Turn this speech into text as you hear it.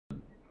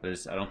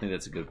I don't think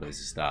that's a good place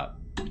to stop.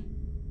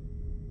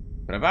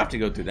 But if I have to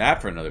go through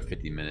that for another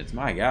 50 minutes,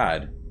 my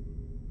God.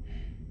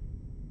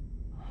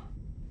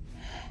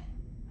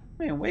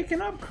 Man,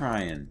 waking up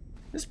crying.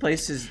 This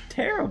place is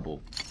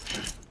terrible.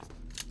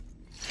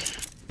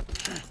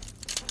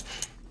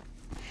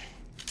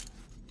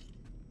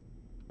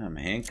 I'm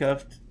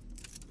handcuffed.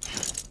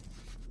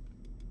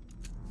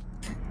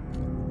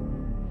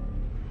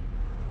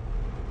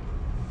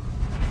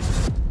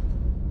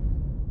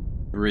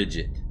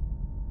 Bridget.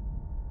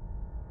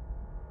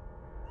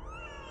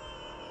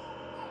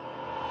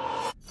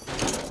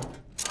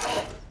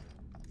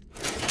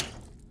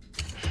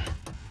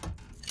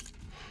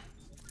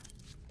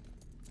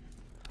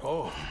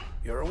 Oh,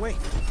 you're awake.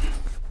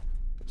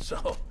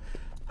 So,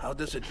 how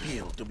does it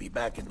feel to be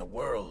back in the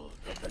world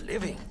of the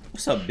living?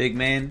 What's up, big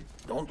man?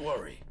 Don't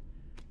worry.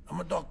 I'm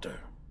a doctor.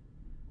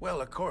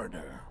 Well, a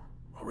coroner,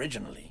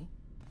 originally.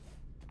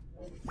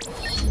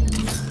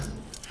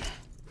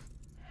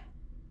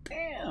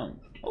 Damn.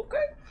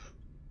 Okay.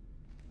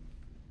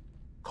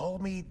 Call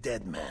me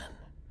Dead Man.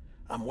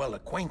 I'm well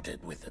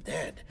acquainted with the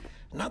dead.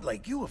 Not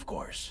like you, of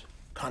course.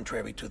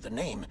 Contrary to the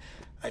name,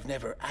 I've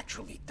never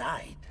actually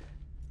died.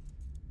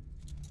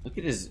 Look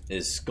at his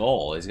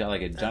skull. He's got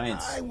like a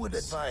giant I would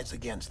advise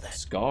against that.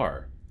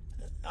 scar.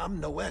 I'm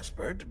no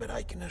expert, but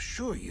I can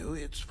assure you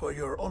it's for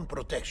your own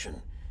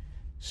protection.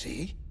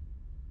 See?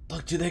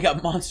 Look, dude, they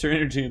got Monster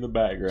Energy in the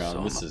background.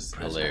 So This is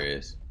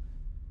hilarious.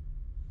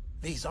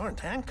 These aren't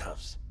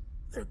handcuffs.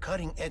 They're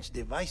cutting-edge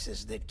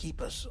devices that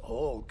keep us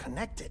all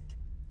connected.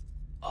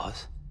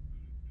 Us?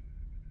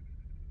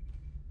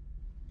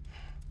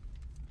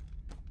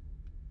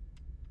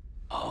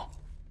 Oh,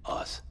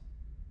 us.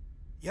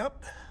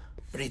 Yup.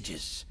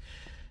 Bridges.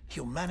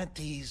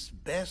 Humanity's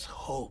best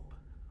hope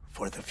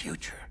for the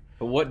future.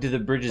 But what do the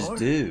bridges Or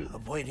do?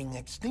 avoiding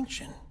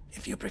extinction,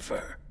 if you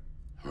prefer.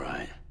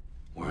 Right.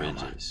 Where am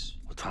I? Bridges.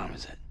 What time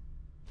is it?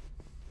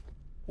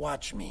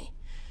 Watch me.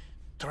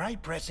 Try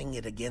pressing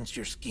it against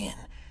your skin,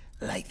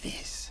 like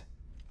this.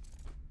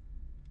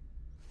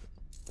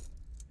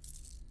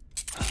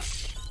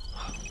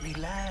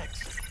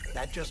 Relax.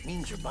 That just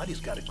means your body's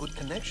got a good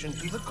connection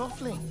to the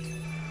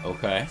cufflink.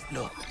 Okay.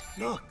 Look,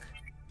 look.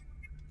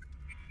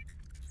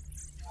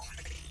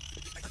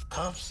 The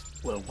cuffs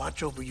will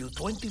watch over you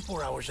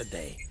 24 hours a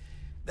day.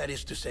 That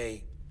is to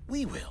say,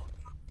 we will.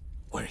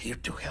 We're here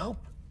to help.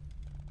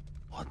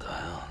 What the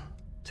hell?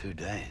 2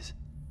 days.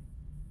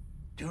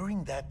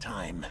 During that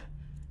time,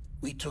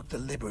 we took the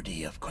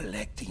liberty of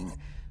collecting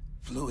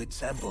fluid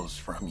samples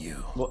from you.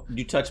 What?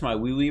 You touch my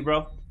wee wee,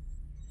 bro?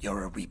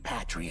 You're a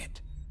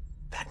repatriate.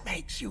 That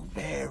makes you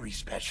very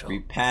special.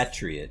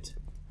 Repatriate.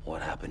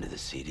 What happened to the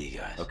CD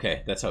guys?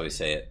 Okay, that's how we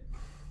say it.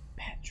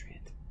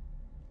 Patriot.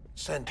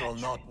 Central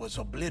Knot was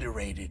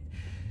obliterated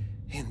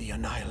in the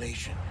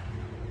annihilation.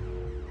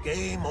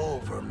 Game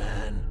over,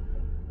 man.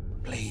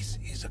 Place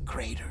is a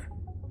crater.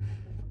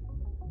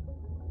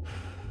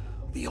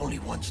 The only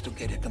ones to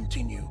get to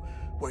continue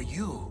were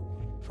you,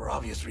 for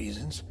obvious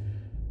reasons,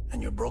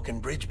 and your broken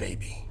bridge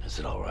baby. Is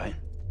it all right?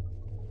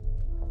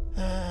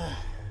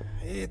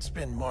 It's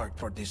been marked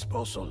for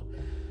disposal.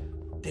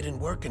 Didn't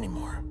work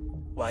anymore.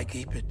 Why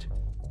keep it?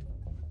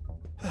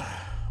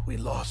 We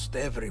lost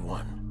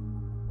everyone.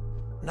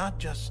 Not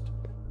just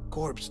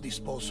corpse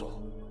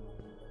disposal.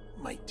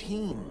 My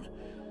team,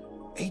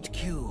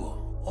 HQ,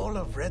 all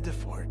of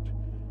Redefort,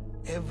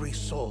 every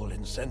soul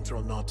in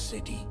Central Knot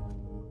City.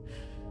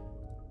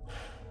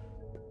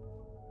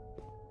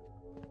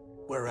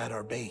 We're at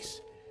our base,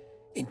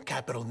 in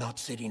Capital Knot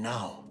City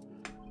now.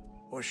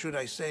 Or should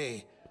I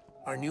say,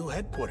 our new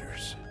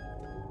headquarters.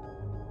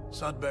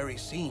 Sudbury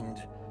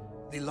seemed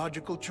the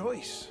logical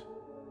choice.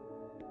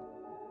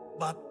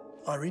 But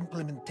our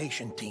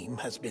implementation team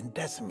has been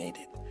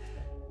decimated,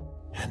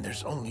 and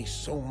there's only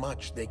so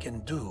much they can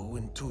do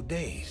in 2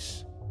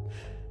 days.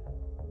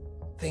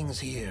 Things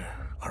here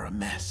are a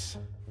mess.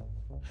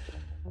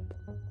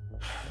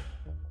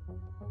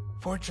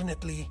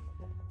 Fortunately,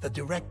 the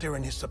director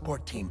and his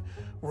support team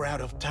were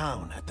out of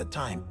town at the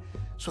time,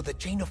 so the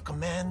chain of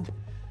command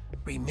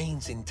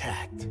remains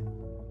intact.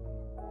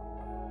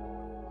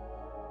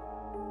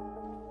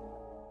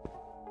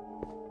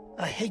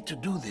 I hate to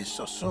do this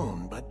so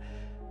soon, but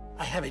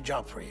I have a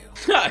job for you.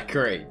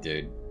 Great,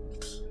 dude.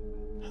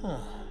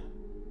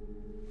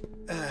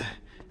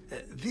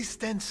 This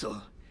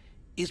stencil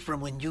is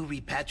from when you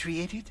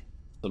repatriated?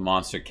 The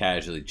monster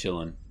casually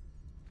chilling.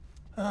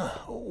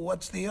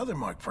 What's the other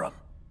mark from?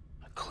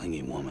 A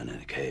clinging woman in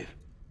a cave.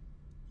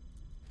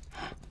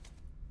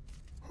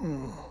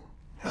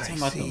 Talking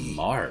about the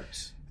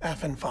marks.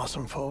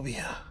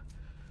 Aphanphosmphobia.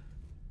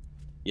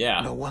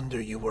 Yeah. No wonder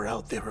you were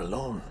out there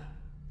alone,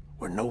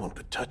 where no one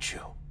could touch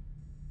you.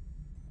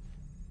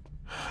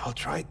 I'll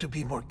try to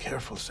be more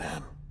careful,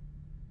 Sam.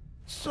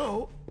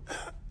 So,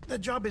 the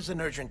job is an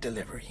urgent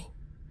delivery.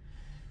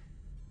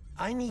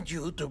 I need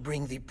you to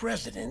bring the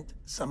president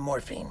some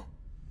morphine.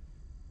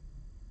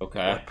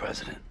 Okay. What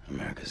president?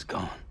 America's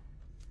gone.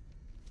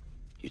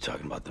 You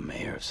talking about the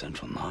mayor of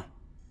Central Knot?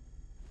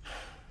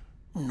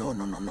 No,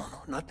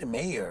 not the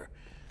mayor.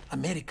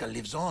 America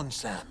lives on,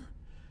 Sam.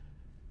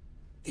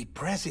 The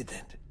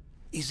president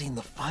is in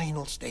the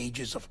final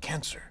stages of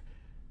cancer,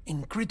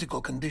 in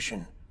critical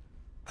condition,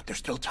 but there's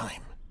still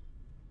time.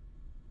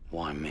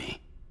 Why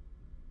me?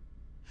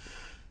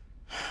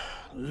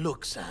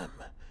 Look, Sam.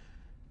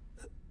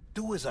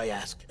 Do as I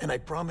ask, and I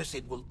promise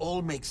it will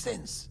all make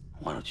sense.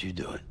 Why don't you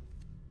do it?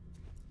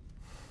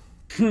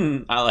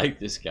 I like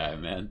this guy,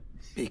 man.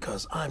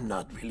 Because I'm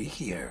not really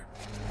here.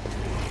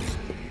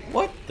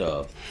 What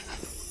the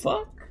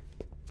fuck?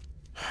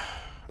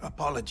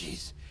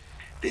 Apologies.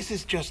 This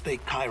is just a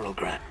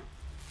chirogram.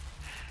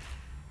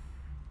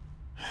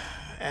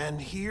 And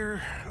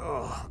here,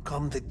 oh,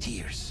 come the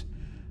tears.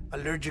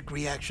 Allergic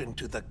reaction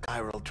to the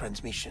chiral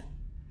transmission.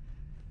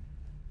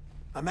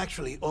 I'm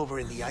actually over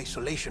in the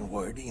isolation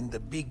ward in the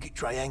big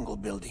triangle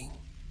building.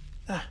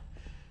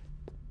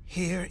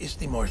 Here is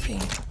the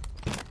morphine.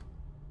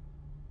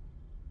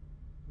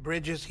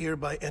 Bridges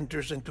hereby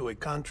enters into a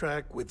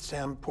contract with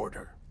Sam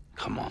Porter.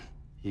 Come on.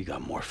 You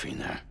got morphine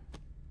there.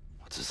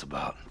 What's this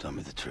about? Tell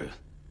me the truth.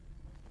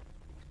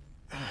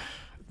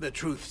 The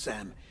truth,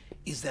 Sam,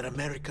 is that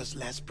America's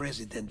last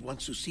president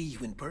wants to see you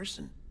in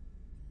person.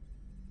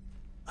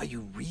 Are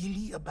you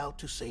really about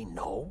to say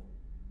no?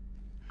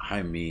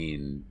 I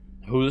mean,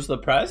 who's the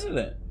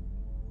president?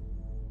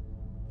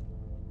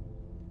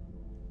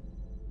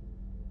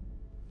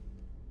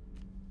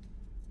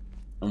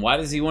 And why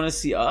does he want to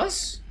see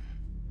us?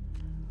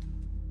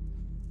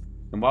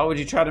 And why would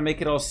you try to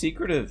make it all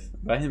secretive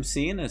by him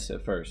seeing us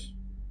at first?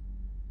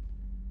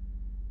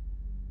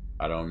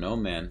 I don't know,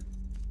 man.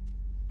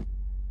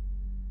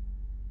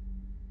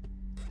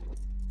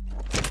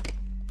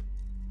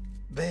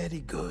 Very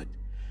good.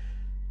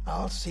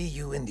 I'll see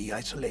you in the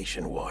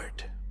isolation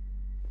ward.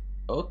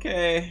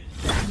 Okay.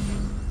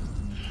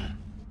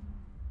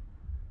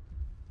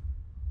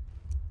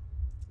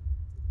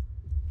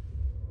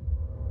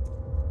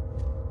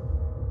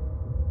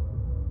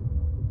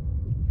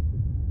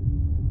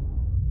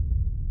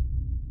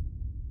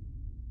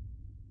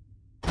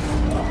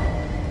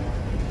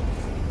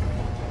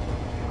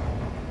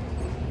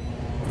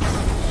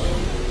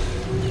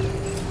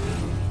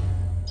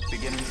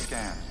 Beginning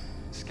scan.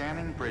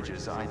 Scanning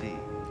Bridges ID.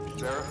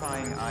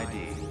 Verifying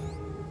ID.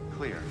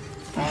 Clear.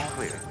 All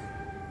clear.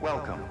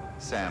 Welcome,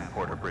 Sam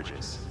Porter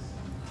Bridges.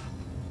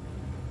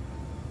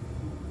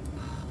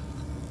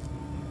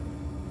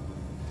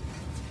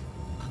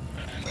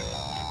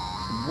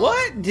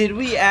 What did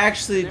we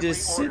actually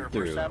just sit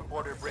through? Sam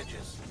Porter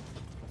Bridges.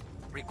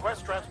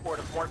 Request transport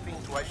of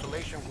morphine to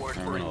isolation ward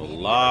for Terminal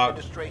immediate locked.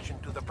 administration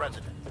to the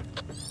president.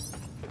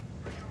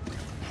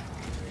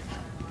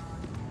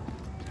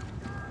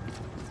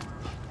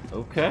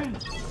 Okay.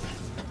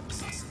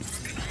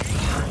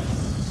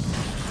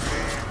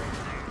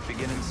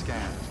 Beginning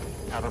scan.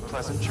 Have a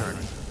pleasant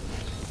journey.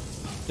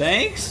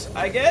 Thanks,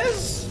 I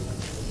guess.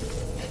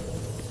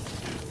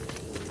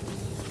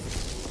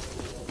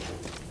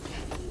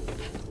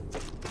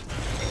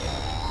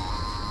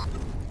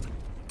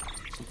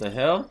 What the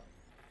hell?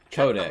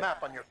 Check the Kodak.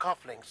 map on your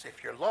cufflinks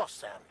if you're lost,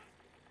 Sam.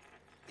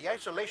 The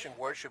isolation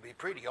word should be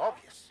pretty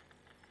obvious.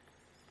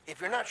 If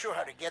you're not sure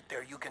how to get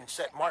there, you can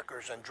set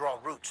markers and draw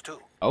routes too.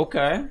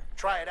 Okay.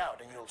 Try it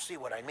out and you'll see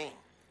what I mean.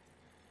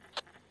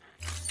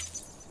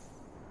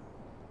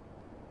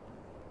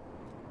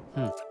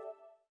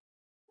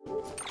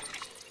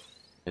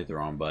 Hit the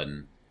wrong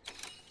button.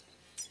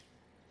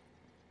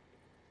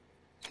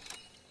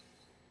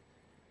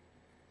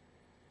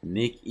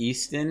 Nick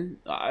Easton?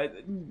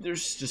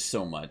 There's just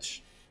so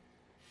much.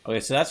 Okay,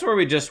 so that's where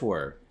we just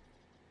were.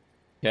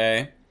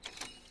 Okay.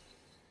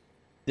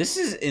 This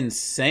is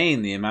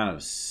insane, the amount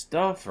of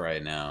stuff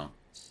right now.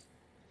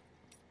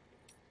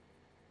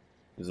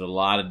 There's a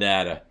lot of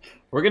data.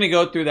 We're going to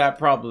go through that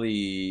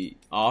probably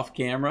off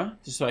camera,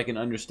 just so I can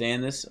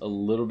understand this a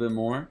little bit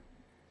more.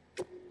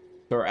 So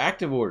our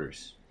active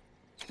orders.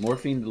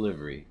 Morphine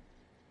delivery.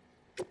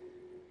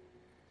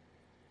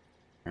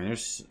 And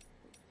there's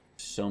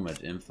so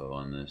much info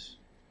on this.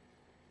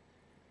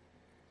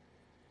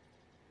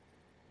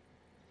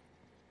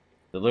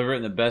 Deliver it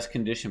in the best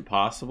condition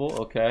possible.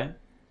 Okay.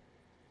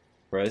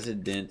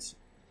 President's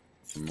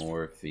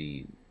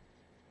morphine.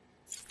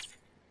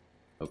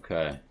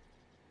 Okay.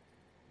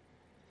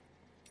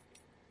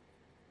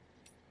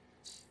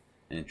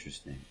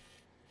 Interesting.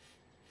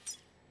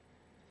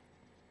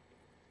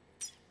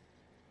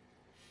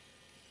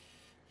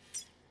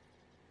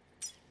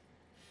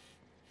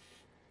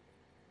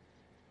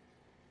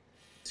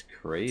 It's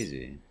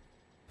crazy.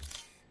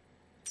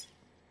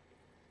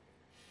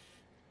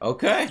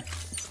 Okay.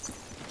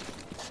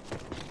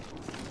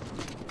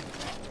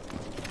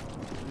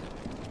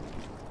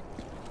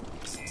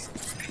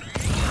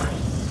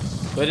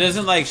 But it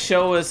doesn't like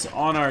show us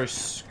on our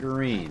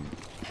screen.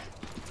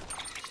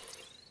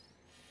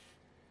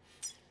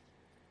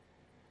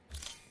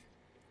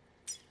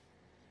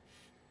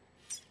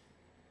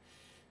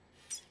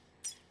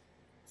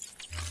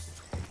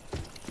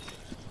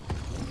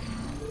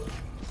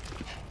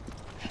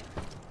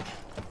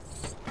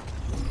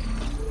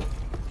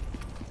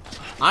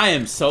 I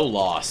am so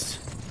lost.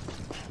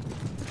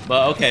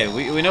 But okay,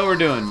 we know what we're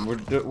doing.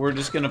 We're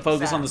just gonna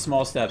focus on the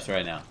small steps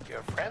right now.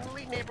 Your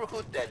friendly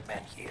neighborhood dead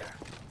man here.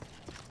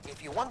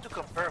 If you want to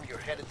confirm you're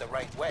headed the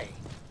right way,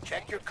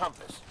 check your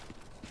compass.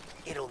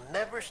 It'll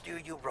never steer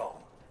you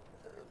wrong.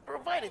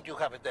 Provided you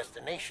have a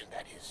destination,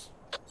 that is.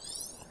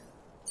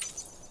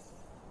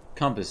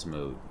 Compass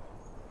mode.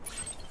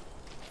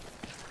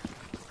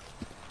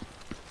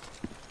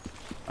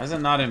 Why is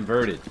it not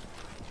inverted?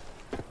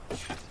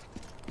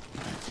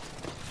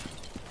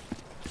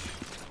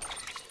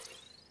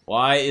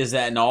 Why is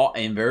that not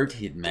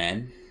inverted,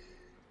 man?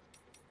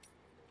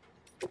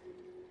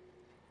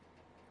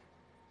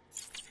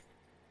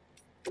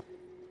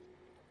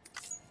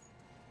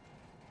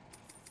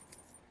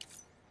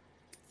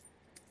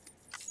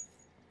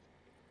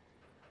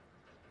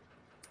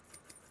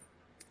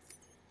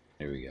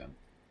 Here we go.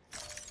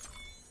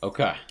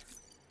 Okay.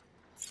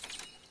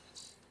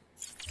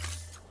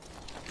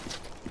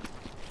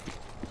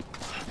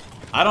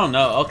 I don't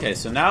know. Okay,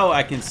 so now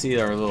I can see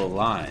our little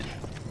line.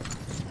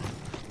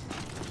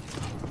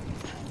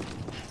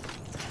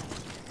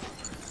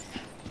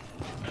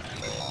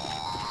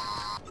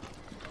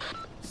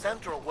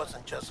 Central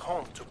wasn't just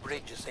home to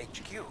Bridges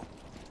HQ.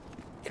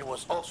 It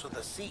was also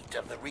the seat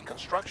of the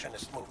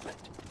Reconstructionist movement.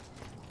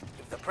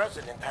 If the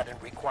president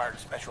hadn't required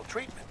special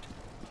treatment,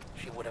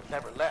 she would have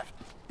never left.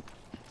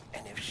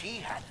 And if she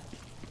hadn't,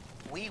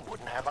 we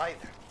wouldn't have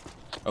either.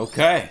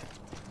 Okay.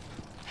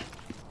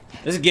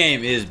 This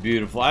game is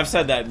beautiful. I've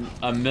said that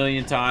a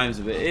million times,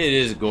 but it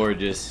is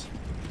gorgeous.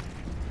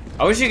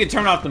 I wish you could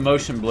turn off the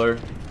motion blur.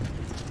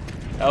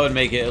 That would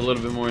make it a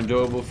little bit more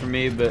enjoyable for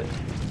me, but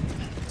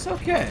it's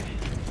okay.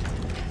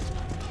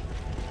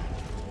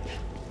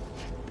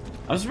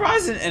 I'm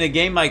surprised in a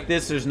game like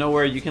this, there's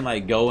nowhere you can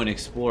like go and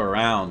explore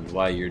around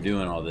while you're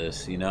doing all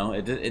this, you know?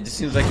 It just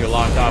seems like you're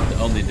locked off to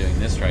only doing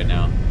this right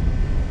now.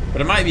 But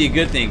it might be a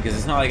good thing, because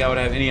it's not like I would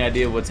have any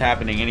idea what's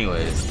happening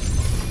anyways.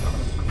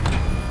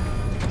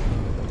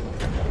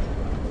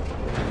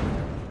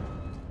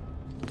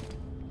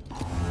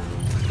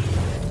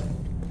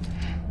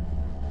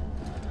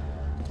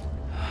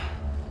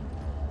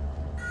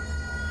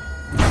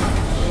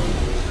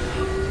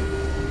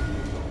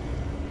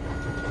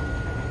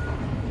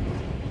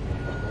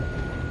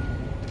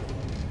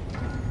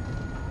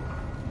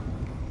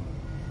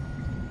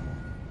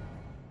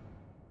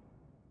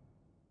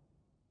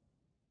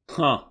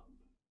 Huh.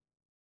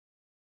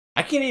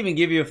 I can't even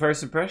give you a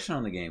first impression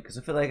on the game because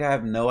I feel like I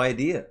have no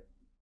idea.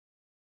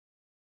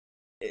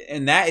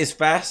 And that is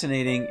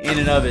fascinating in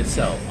and of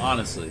itself,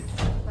 honestly.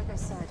 Like I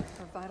said,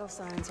 her vital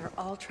signs are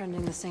all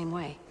trending the same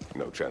way.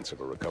 No chance of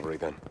a recovery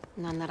then?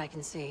 None that I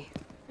can see.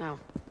 No.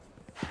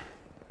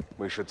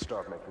 We should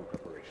start making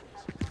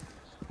preparations.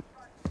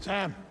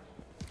 Sam.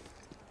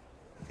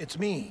 It's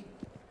me,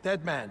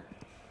 Dead Man.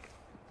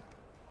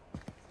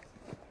 I'm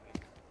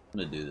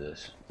gonna do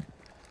this.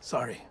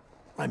 Sorry,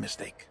 my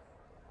mistake.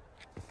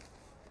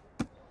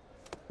 I'm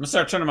gonna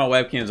start turning my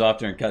webcams off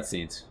during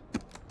cutscenes.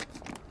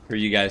 For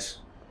you guys.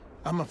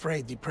 I'm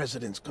afraid the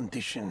president's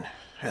condition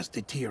has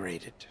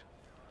deteriorated.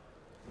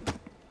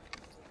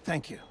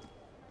 Thank you.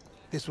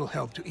 This will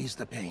help to ease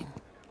the pain.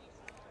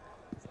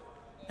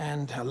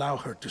 And allow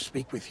her to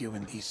speak with you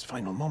in these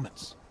final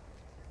moments.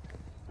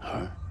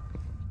 Her?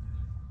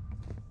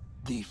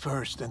 The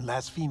first and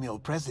last female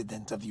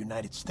president of the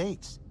United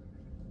States.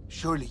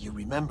 Surely you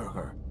remember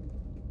her.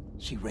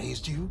 She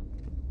raised you?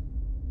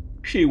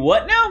 She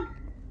what now?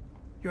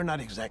 You're not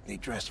exactly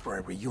dressed for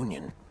a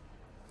reunion.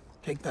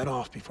 Take that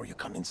off before you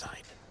come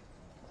inside.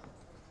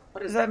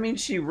 What does that mean,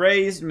 she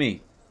raised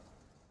me?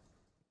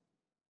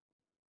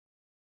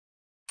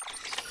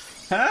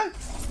 Huh?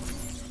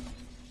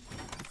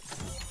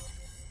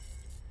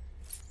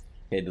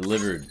 Okay,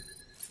 delivered.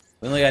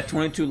 We only got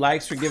 22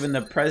 likes for giving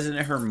the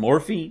president her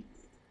morphine.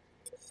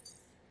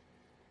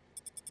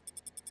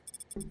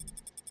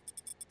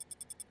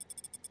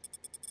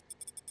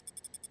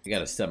 I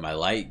gotta set my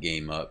light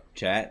game up,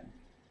 chat.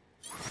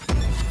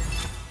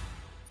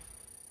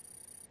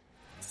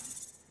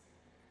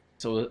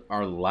 So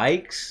our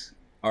likes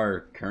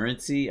are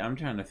currency? I'm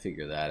trying to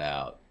figure that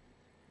out.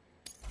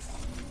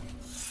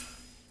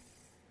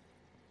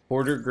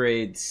 Porter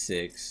grade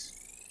 6.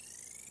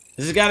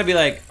 This has got to be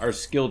like our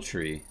skill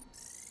tree.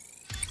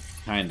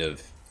 Kind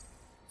of.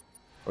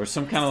 Or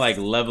some kind of like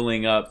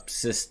leveling up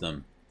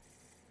system.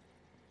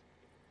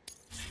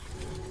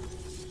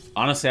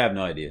 Honestly, I have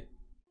no idea.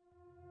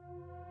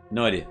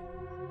 No idea.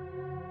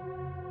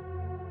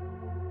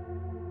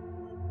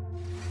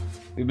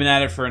 We've been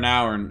at it for an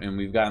hour and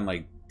we've gotten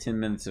like 10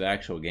 minutes of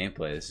actual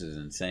gameplay. This is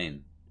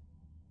insane.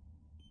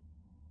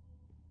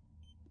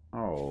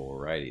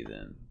 Alrighty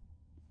then.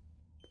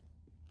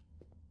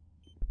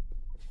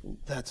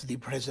 That's the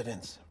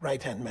president's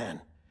right-hand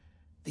man.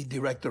 The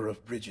director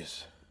of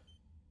bridges.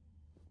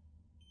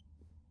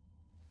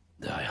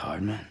 Die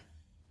Hard man?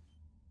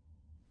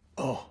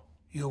 Oh,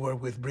 you were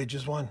with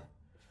Bridges 1?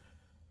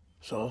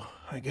 So,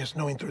 I guess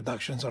no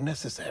introductions are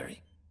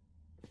necessary.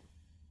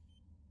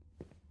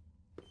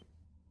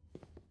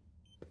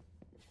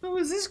 Who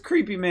is this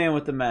creepy man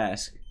with the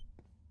mask?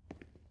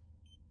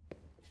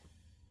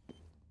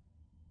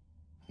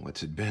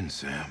 What's it been,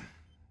 Sam?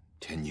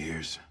 10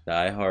 years?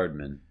 Die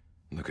Hardman.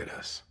 Look at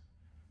us.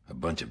 A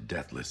bunch of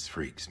deathless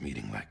freaks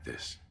meeting like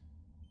this.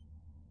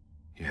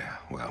 Yeah,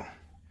 well,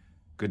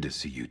 good to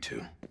see you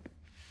two.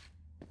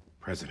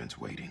 President's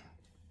waiting.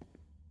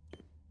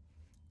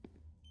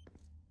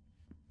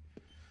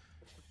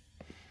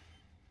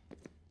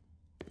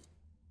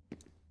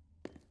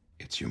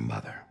 It's your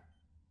mother,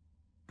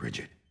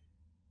 Bridget.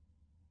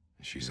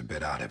 She's a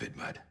bit out of it,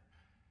 but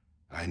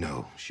I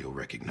know she'll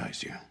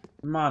recognize you.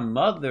 My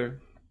mother?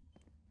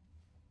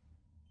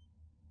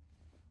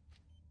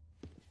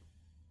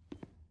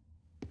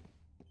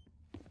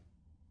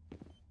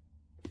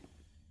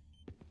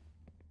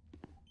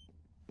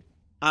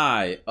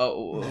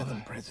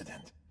 Madam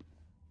President,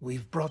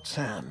 we've brought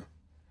Sam.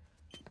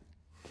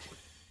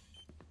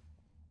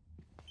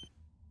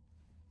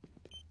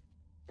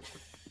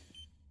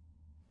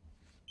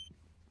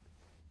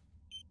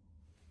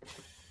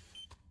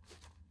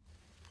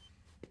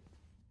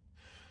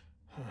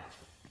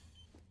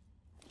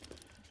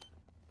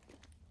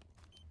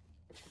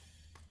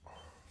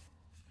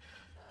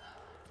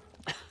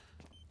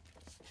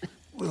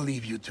 We'll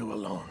leave you two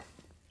alone.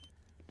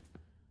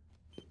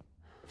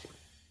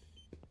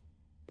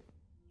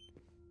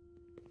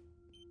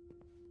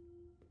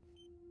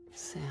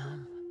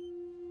 Sam,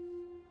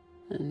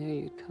 I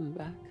knew you'd come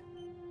back.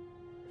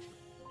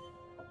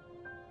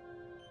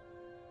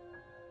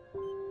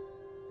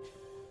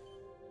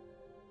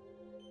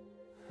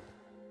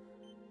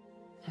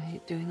 Are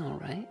you doing all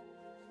right?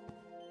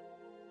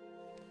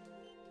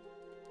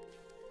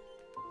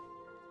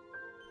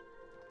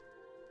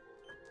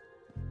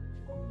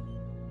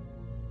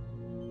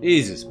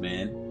 Jesus,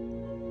 man.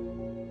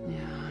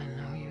 Yeah, I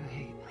know you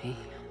hate me.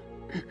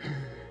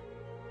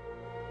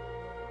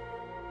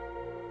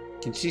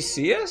 Can she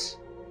see us?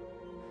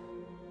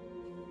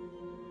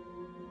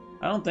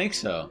 I don't think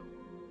so.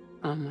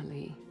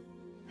 Amelie.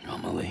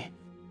 Amelie?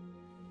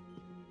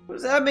 What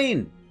does that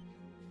mean?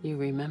 You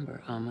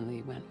remember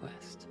Amelie went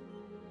west.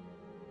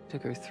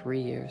 Took her 3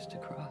 years to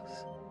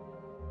cross.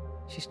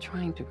 She's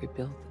trying to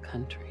rebuild the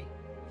country.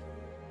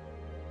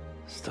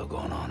 Still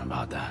going on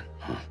about that,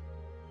 huh?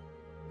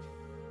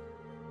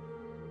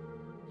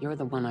 You're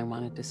the one I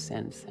wanted to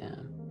send,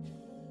 Sam.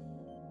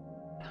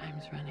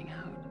 Time's running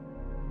out.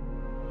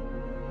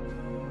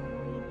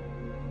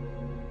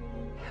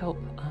 Help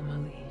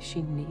Amelie.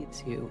 She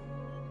needs you.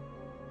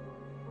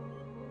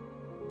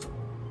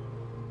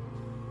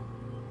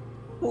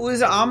 Who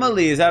is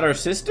Amelie? Is that our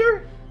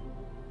sister?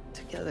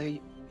 Together,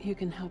 you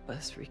can help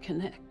us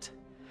reconnect.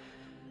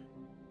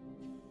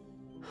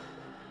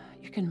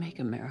 You can make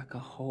America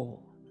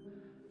whole.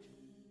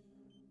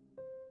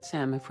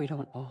 Sam, if we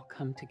don't all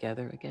come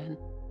together again,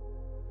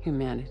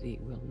 humanity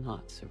will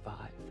not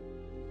survive.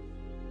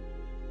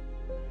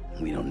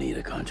 We don't need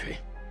a country.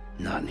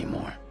 Not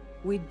anymore.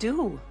 We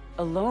do.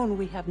 Alone,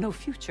 we have no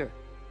future.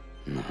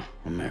 No,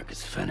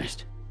 America's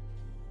finished.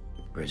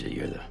 Bridget,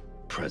 you're the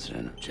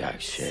president of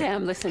jack shit.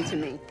 Sam, listen to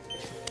me.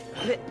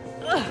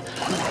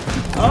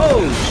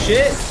 Oh,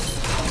 shit!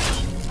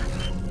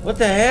 What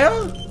the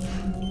hell?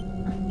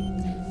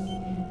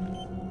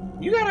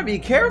 You gotta be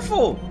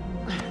careful!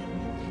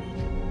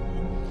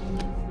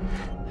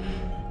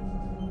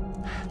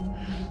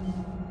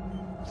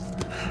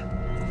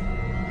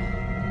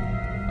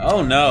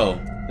 Oh no,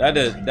 that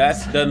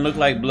doesn't look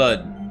like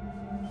blood.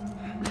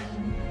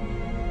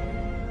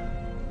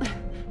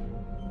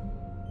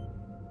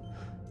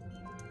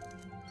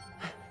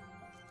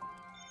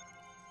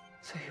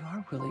 So you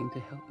are willing to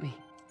help me?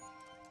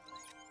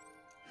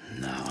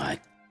 No,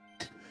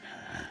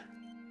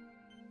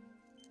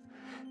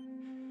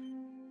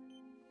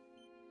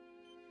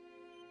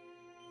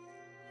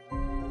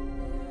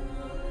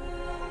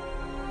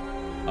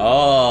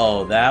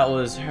 Oh, that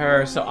was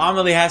her. So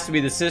Amelie has to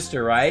be the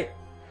sister, right?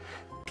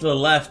 To the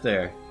left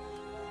there.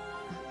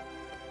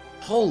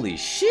 Holy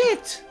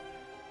shit!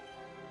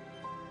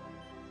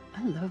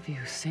 I love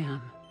you,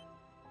 Sam.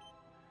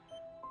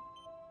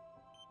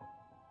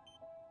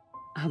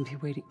 I'll be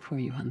waiting for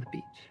you on the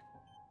beach.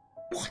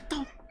 What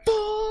the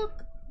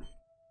fuck?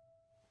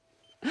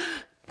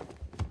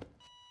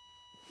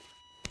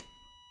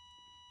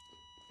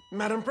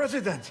 Madam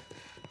President!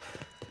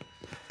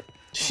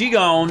 She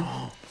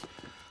gone.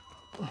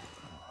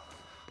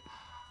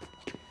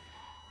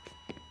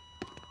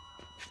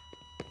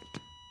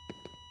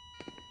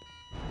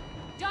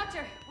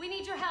 Doctor, we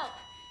need your help.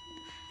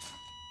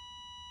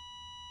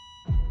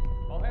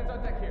 All hands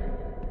on deck here.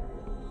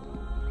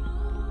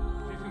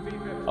 Season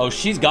V-5. Oh,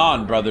 she's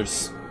gone,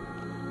 brothers.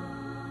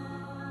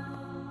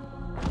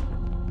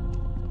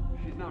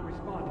 She's not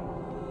responding.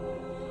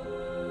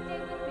 Stay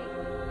with me.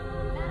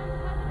 Madam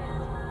President.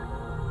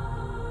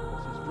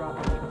 This is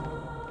dropping.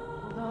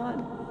 Hold on.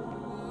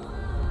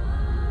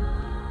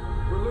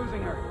 We're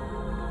losing her.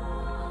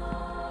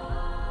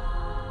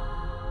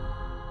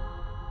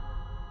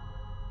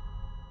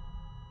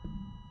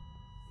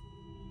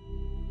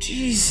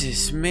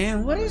 Jesus,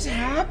 man, what is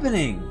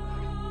happening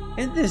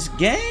in this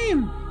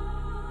game?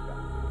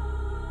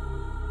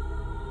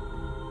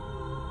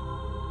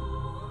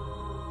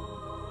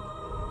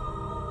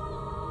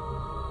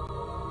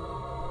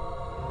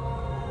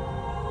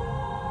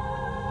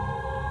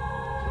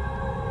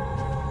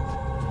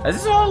 Is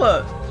this all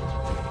a...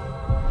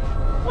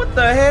 What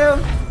the hell?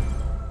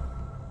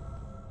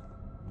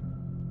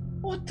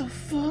 What the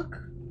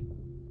fuck?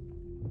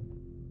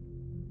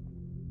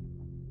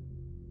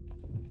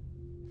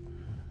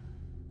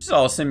 It's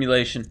all a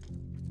simulation.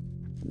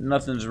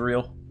 Nothing's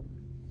real.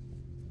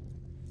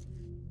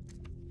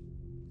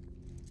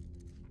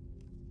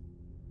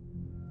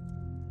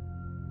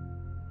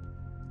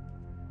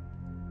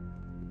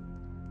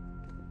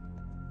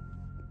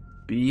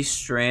 Be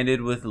stranded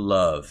with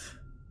love.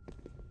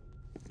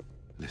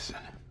 Listen,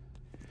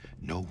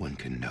 no one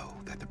can know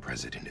that the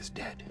president is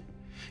dead.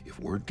 If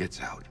word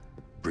gets out,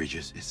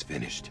 Bridges is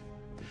finished.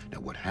 Now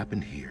what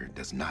happened here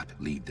does not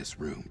leave this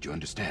room, do you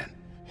understand?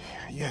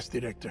 Yes,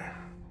 Director.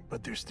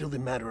 But there's still the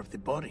matter of the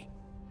body.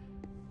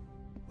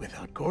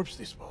 Without corpse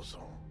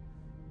disposal.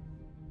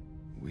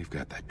 We've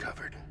got that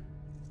covered.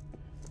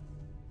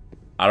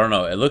 I don't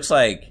know. It looks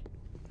like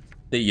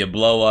that you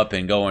blow up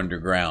and go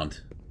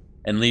underground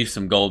and leave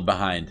some gold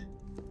behind.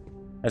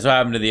 That's what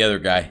happened to the other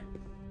guy.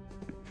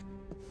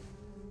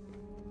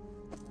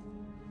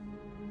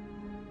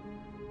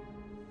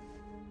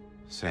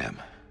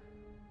 Sam,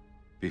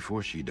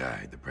 before she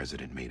died, the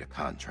president made a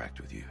contract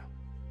with you.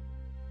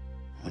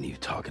 What are you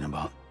talking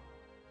about?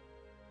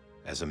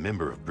 As a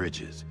member of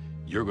Bridges,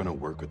 you're gonna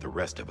work with the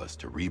rest of us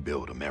to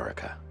rebuild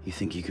America. You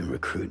think you can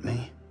recruit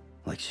me?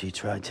 Like she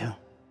tried to?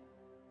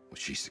 Well,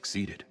 she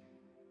succeeded.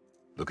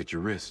 Look at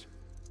your wrist.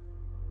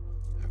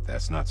 If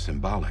that's not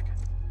symbolic,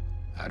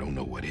 I don't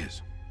know what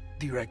is.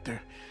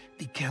 Director,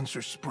 the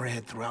cancer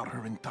spread throughout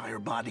her entire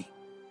body.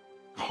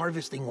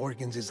 Harvesting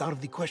organs is out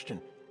of the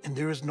question, and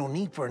there is no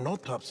need for an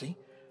autopsy.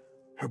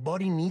 Her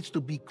body needs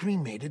to be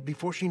cremated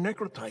before she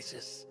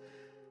necrotizes.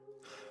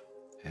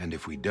 And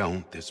if we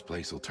don't, this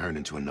place will turn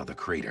into another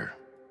crater.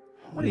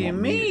 What do you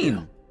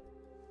mean?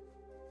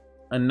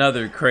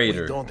 Another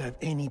crater. We don't have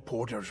any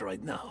porters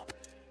right now.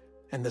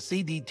 And the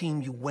CD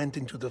team you went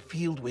into the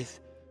field with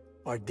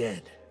are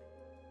dead.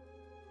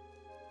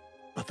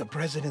 But the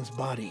president's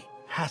body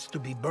has to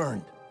be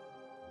burned.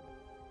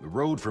 The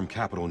road from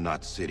Capital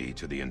Knot City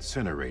to the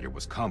incinerator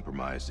was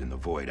compromised in the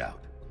void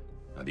out.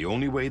 Now the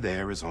only way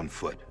there is on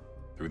foot,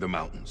 through the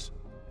mountains.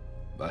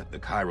 But the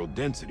chiral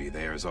density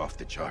there is off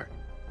the chart.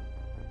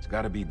 It's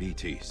gotta be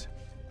BTs.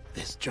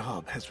 This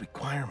job has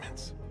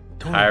requirements.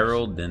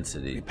 Chiral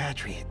density.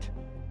 Repatriate.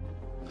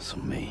 So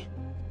me.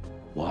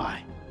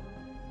 Why?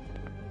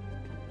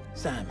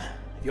 Sam,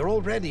 you're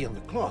already on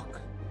the clock.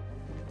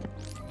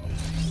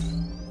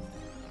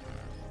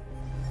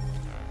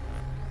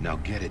 Now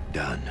get it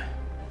done,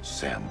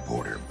 Sam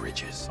Porter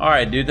Bridges.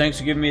 Alright, dude. Thanks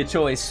for giving me a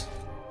choice.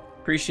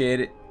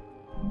 Appreciate it.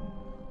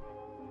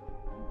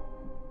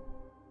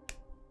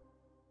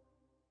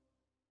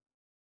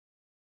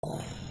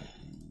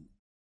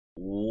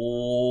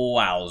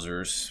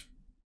 Wowzers.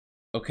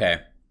 Okay.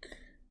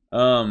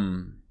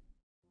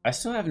 I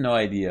still have no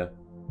idea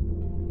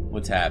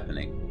what's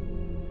happening.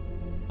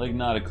 Like,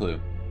 not a clue.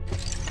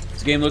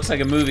 This game looks like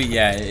a movie.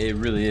 Yeah, it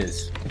really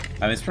is.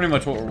 I mean, it's pretty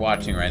much what we're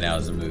watching right now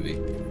is a movie.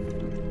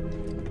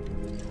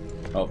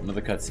 Oh,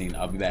 another cutscene.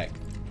 I'll be back.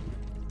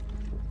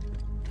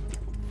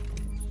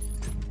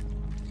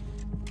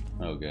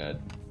 Oh,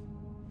 God.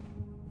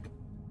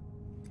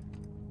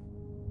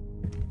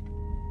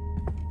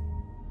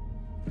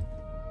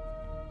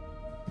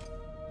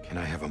 Can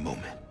I have a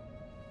moment?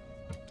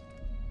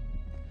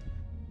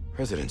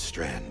 President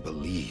Strand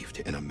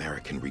believed in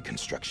American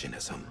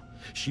Reconstructionism.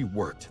 She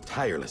worked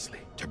tirelessly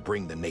to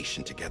bring the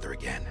nation together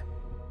again.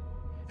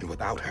 And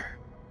without her,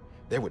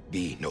 there would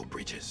be no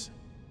Bridges.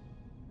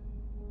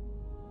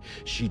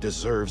 She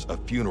deserves a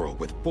funeral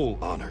with full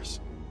honors.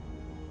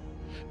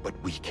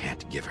 But we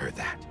can't give her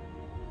that.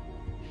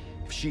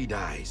 If she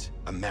dies,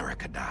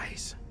 America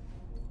dies.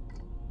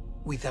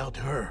 Without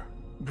her,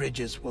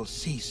 Bridges will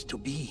cease to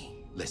be.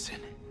 Listen.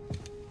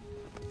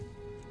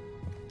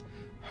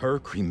 Her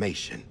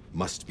cremation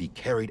must be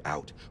carried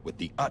out with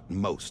the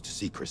utmost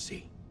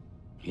secrecy.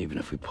 Even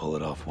if we pull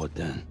it off, what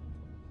then?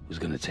 Who's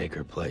gonna take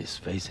her place?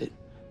 Face it,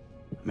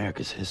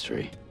 America's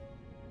history.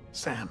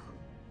 Sam,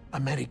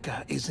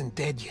 America isn't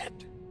dead yet.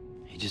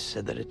 He just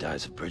said that it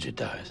dies if Bridget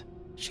dies.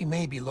 She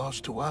may be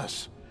lost to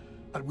us,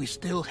 but we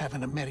still have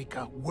an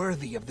America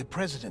worthy of the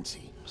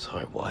presidency.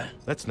 Sorry, what?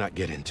 Let's not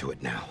get into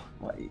it now.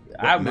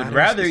 I would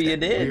rather you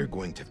did. We're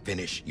going to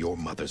finish your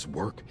mother's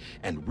work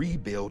and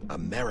rebuild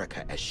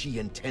America as she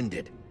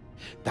intended.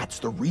 That's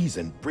the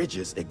reason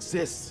Bridges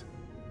exists.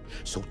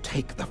 So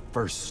take the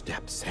first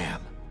step,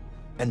 Sam,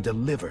 and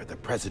deliver the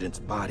president's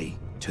body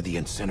to the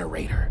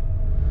incinerator.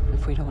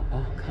 If we don't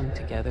all come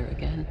together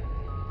again,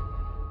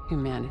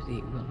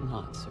 humanity will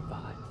not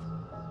survive.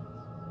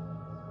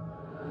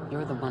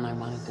 You're the one I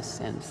wanted to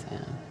send,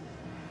 Sam.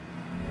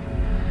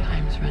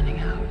 Time's running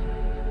out.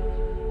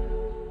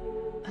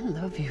 I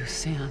love you,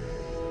 Sam.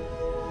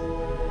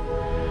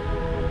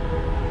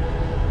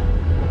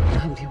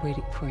 I'll be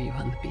waiting for you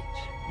on the beach.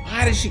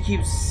 Why does she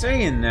keep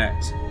saying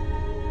that?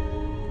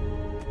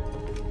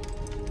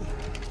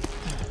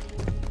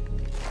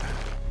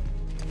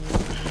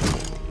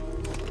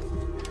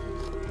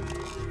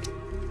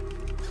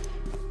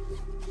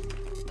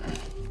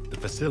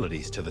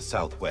 facilities to the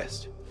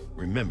southwest.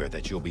 Remember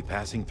that you'll be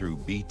passing through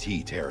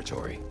BT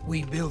territory.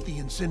 We built the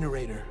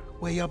incinerator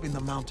way up in the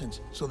mountains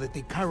so that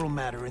the chiral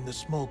matter in the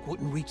smoke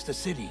wouldn't reach the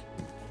city.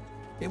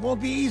 It won't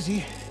be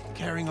easy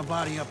carrying a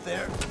body up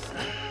there.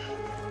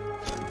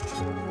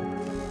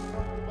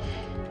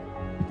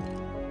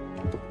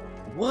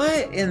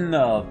 What in the...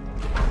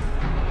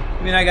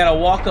 I mean, I gotta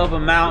walk up a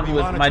mountain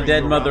with my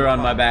dead mother on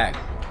my back.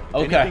 If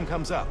Okay. anything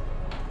comes up,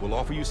 we'll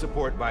offer you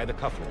support via the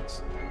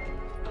cufflinks.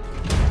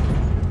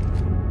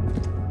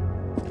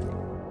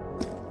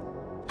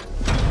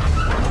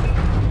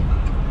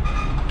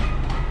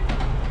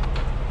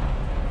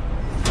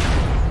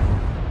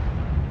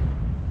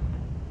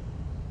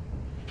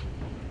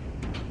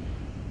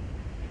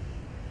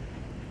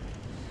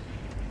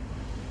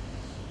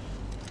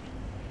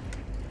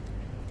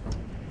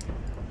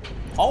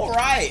 All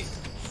right.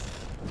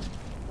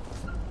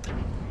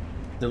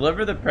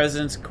 Deliver the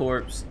president's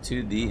corpse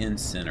to the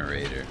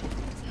incinerator.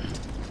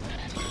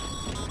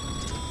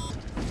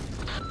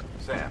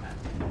 Sam,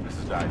 this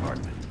is Dive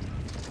Hartman.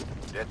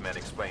 Dead men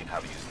explained how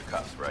to use the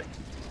cuffs, right?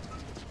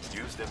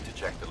 Use them to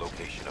check the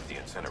location of the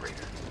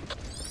incinerator.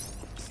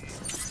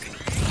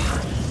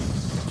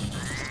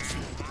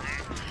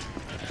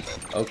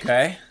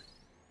 Okay.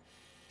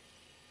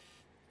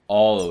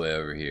 All the way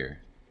over here.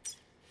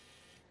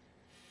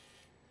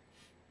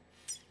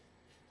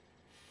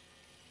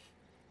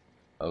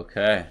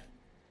 Okay.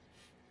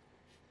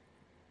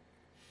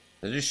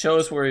 Does it just show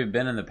us where we've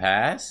been in the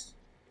past?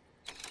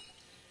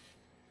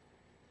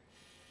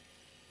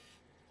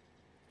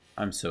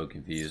 I'm so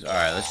confused.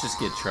 Alright, let's just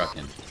get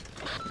trucking.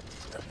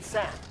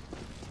 Sam,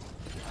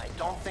 I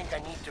don't think I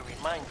need to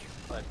remind you,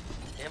 but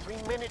every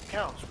minute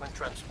counts when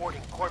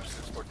transporting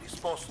corpses for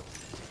disposal.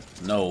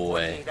 No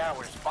way. 48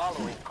 hours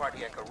following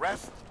cardiac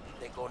arrest,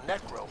 they go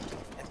necro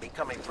and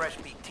become a fresh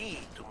BT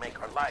to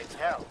make our lives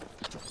hell.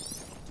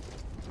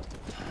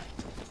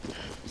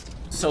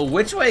 So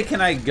which way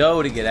can I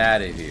go to get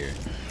out of here?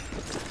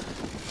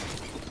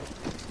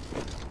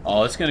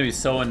 Oh, it's gonna be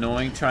so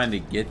annoying trying to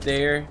get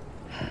there.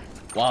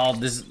 Wow,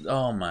 this...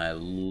 Oh my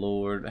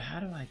lord. How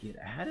do I get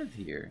out of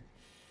here?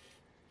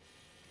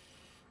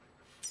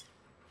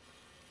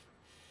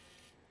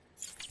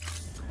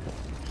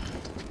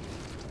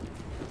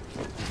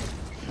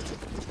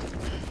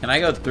 Can I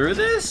go through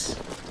this?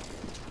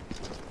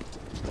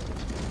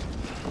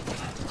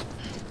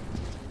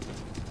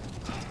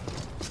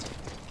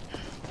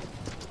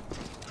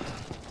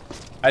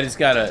 I just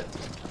gotta...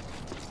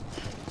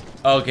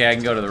 Okay, I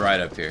can go to the right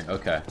up here.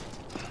 Okay.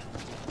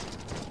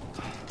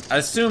 I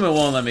assume it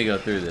won't let me go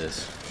through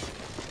this.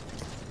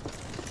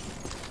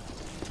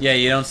 Yeah,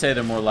 you don't say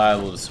they're more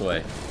liable to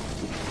sway.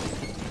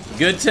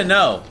 Good to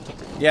know.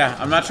 Yeah,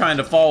 I'm not trying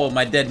to fall with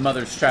my dead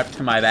mother strapped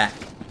to my back.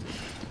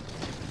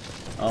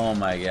 Oh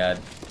my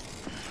god.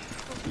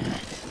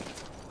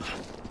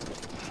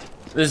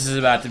 This is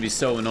about to be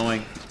so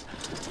annoying.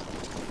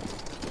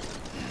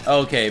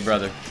 Okay,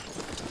 brother.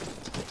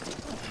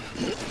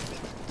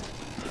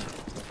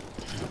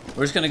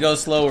 We're just gonna go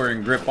slower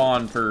and grip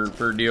on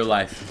for dear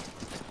life.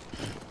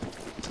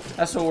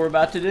 That's what we're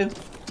about to do.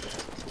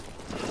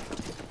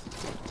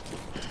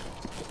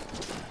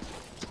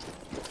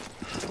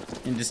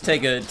 And just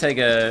take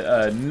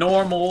a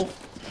normal,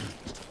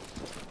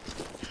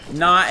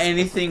 not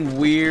anything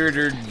weird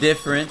or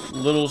different,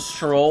 little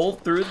stroll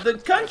through the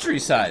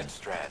countryside.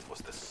 Strand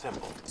was the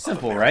symbol.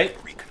 Simple, right?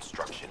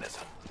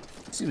 Reconstructionism.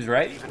 Seems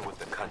right. Even with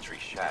the country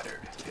shattered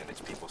and its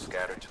people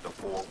scattered to the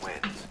four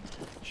winds,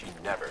 she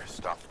never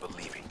stopped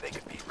believing they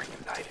could be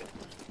reunited.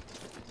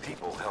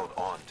 People held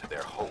on to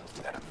their hope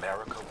that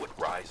America would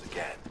rise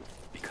again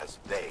because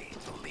they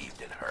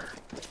believed in her.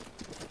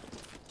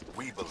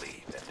 We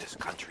believe that this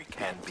country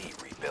can be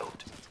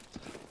rebuilt.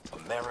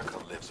 America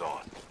lives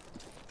on,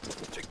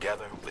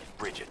 together with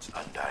Bridget's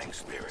undying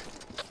spirit.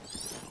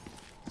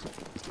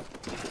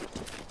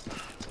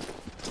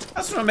 I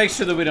just want to make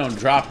sure that we don't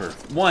drop her.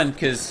 One,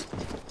 because,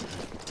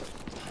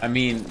 I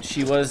mean,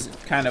 she was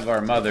kind of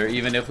our mother,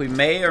 even if we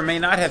may or may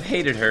not have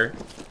hated her.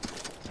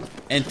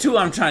 And two,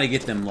 I'm trying to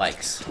get them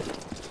likes.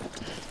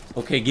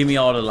 Okay, give me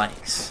all the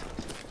likes.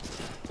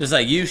 Just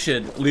like you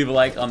should leave a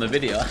like on the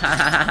video.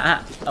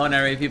 I wonder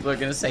how many people are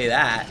going to say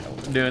that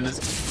doing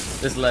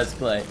this Let's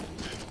Play.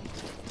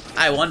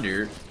 I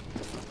wonder.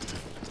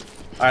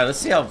 Alright, let's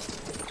see how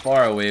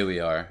far away we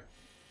are.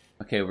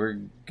 Okay, we're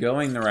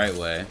going the right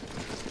way.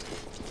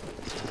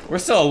 We're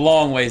still a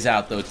long ways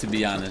out, though, to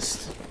be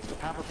honest.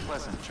 Have a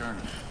pleasant journey.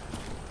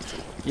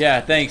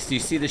 Yeah, thanks. Do you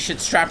see the shit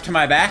strapped to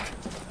my back?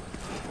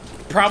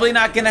 Probably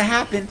not gonna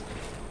happen.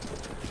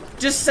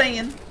 Just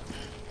saying.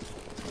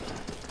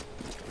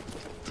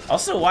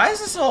 Also, why is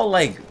this all,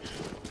 like,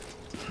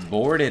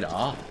 boarded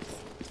off?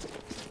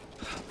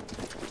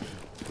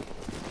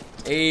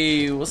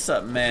 Hey, what's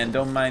up, man?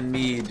 Don't mind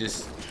me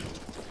just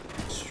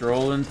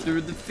strolling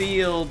through the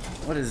field.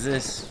 What is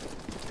this?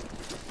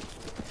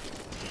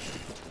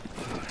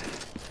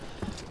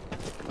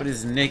 What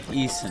is Nick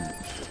Eason?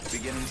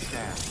 Beginning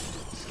scan.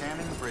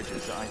 Scanning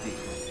Bridges ID.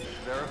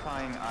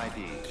 Verifying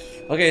ID.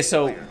 Okay,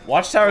 so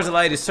watchtowers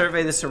allow you to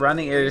survey the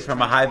surrounding areas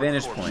from a high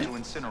vantage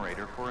point.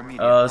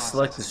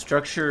 Select the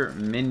structure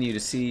menu to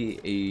see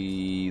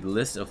a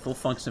list of full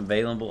function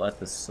available at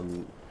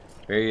the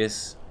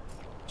various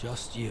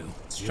Just you,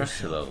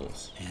 structure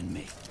levels. and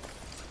me.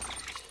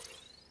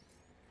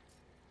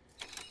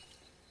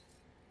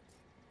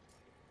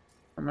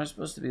 What am I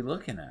supposed to be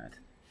looking at?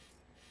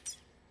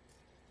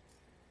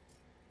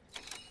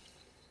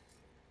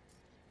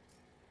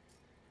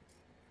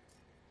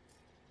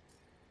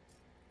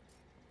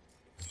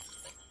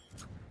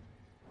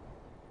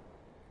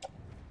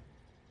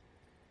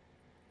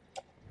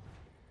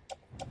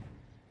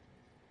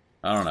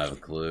 I don't have a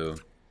clue.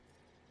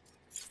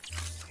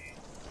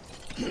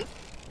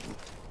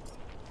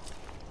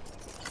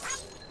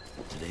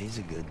 Today's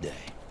a good day.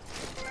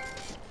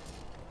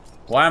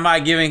 Why am I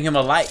giving him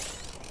a like?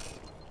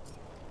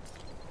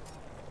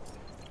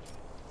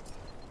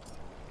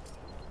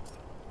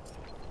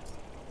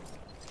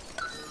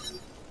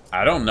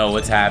 I don't know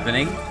what's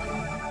happening.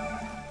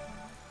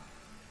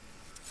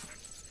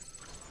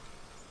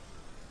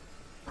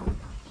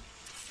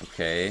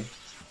 Okay.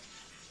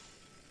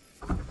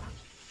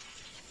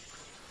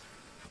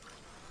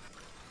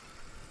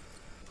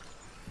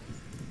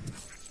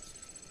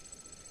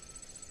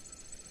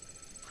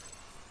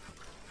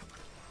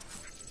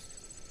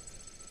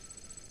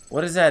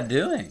 What is that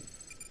doing?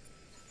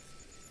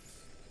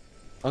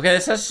 Okay,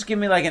 let's just give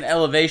me like an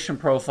elevation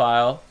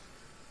profile.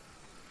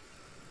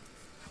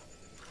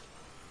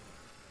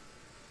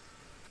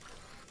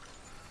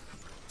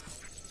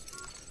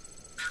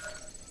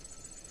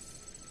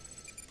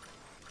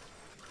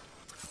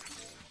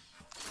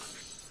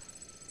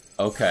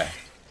 Okay.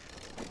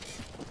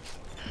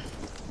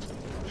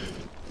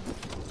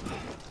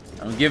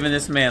 I'm giving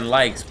this man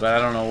likes, but I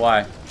don't know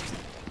why.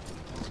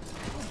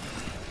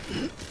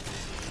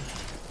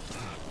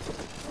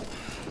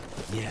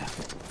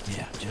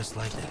 Yeah, just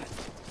like that.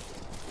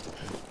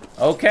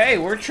 Okay,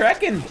 we're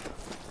trekking.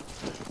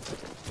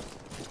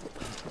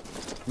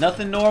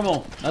 Nothing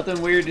normal.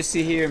 Nothing weird to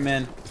see here,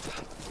 man.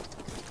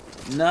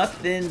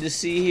 Nothing to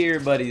see here,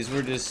 buddies.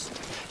 We're just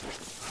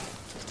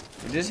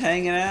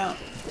hanging out.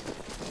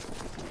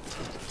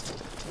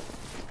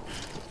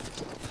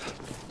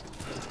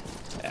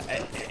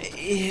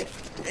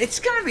 It's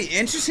gonna be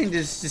interesting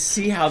to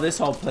see how this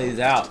all plays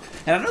out.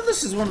 And I know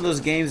this is one of those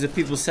games that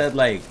people said,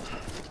 like,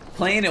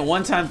 playing it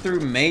one time through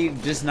may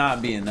just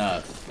not be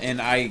enough.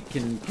 And I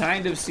can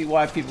kind of see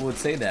why people would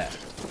say that.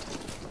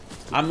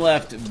 I'm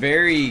left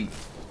very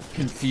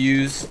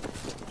confused,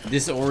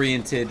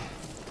 disoriented,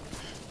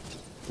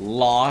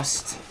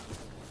 lost,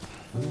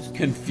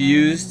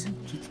 confused.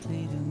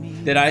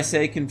 Did I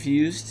say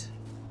confused?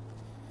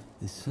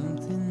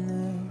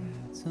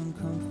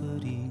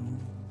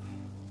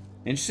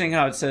 Interesting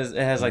how it says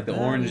it has like the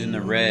orange and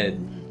the red.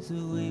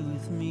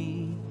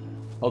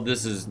 Hope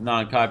this is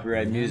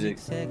non-copyright music.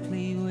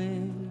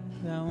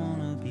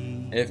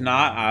 If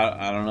not,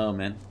 I don't know,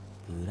 man.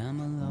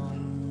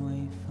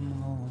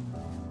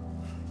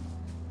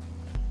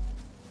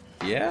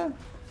 Yeah.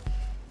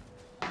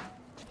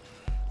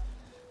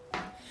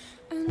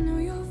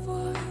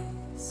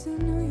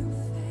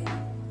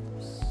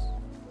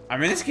 I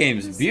mean, this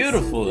game's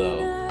beautiful,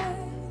 though.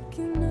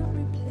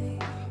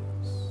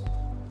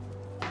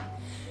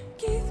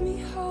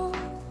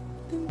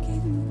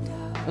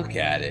 Look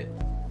at it.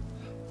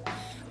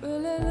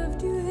 Well, I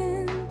loved you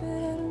then, but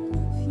I don't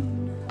love you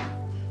now.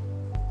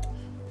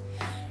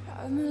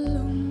 I'm a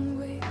long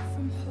way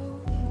from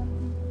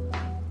home.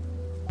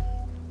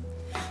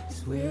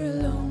 We're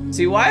alone.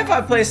 See, why if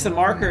I place the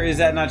marker is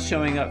that not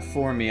showing up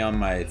for me on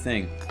my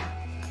thing?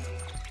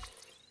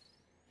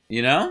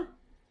 You know?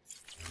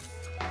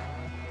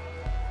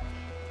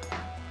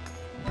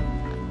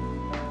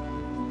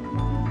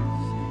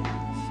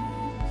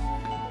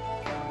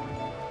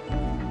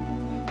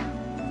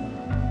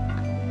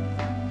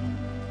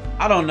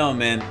 I don't know,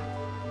 man.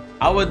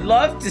 I would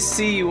love to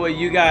see what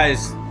you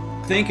guys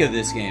think of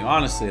this game,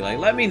 honestly. Like,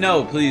 let me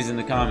know, please, in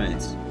the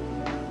comments.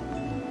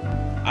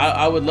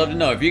 I would love to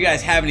know. If you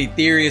guys have any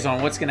theories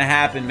on what's going to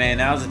happen, man,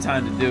 now's the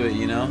time to do it,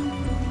 you know?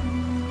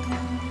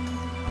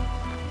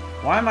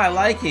 Why am I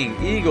liking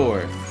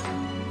Igor?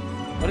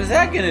 What is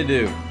that going to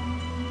do?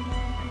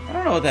 I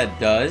don't know what that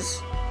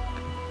does.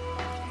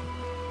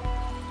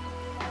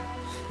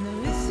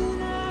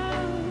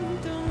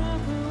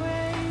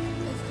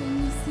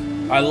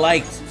 I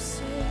liked.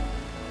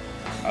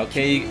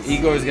 Okay,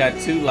 Igor's got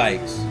 2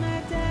 likes.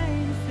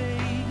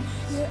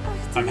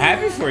 I'm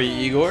happy for you,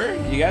 Igor.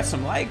 You got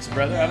some likes,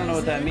 brother. I don't know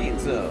what that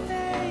means, though.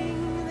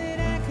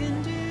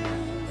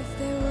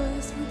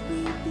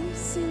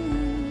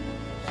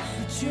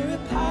 You're a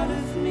part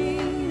of me,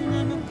 and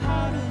I'm a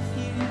part of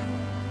you.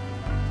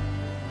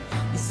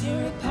 Yes,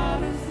 you're a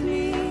part of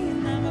me,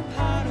 and I'm a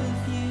part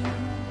of you.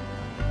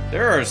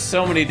 There are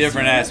so many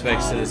different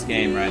aspects to this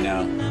game right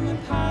now.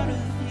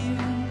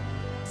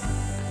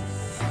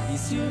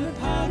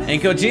 And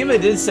Kojima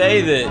did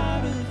say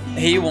that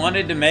he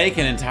wanted to make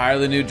an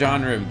entirely new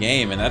genre of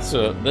game, and that's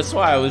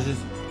why I was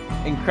just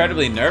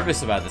incredibly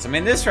nervous about this. I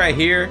mean, this right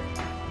here,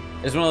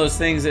 It's one of those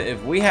things that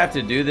if we have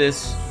to do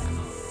this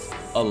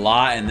a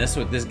lot, and this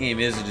what this game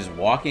is just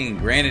walking, and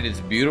granted it's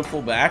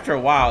beautiful, but after a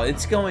while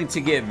it's going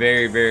to get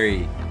very,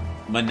 very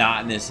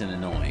monotonous and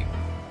annoying.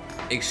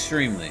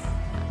 Extremely.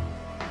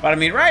 But I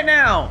mean, right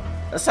now,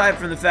 aside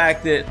from the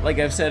fact that, like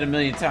I've said a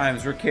million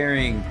times, we're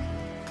carrying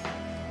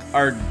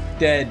our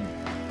dead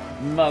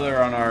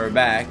mother on our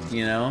back,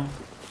 you know,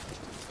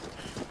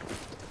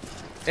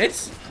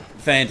 it's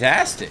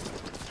fantastic.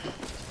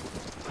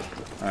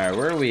 Alright,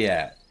 where are we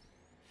at?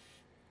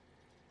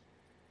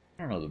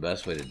 I don't know the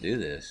best way to do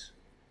this.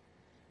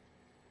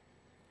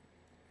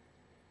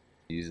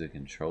 Use the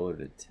controller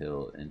to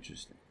tilt.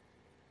 Interesting.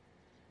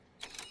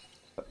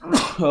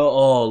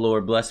 Oh,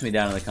 Lord, bless me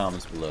down in the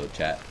comments below,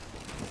 chat.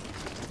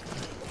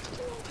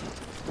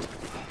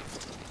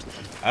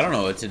 I don't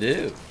know what to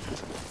do.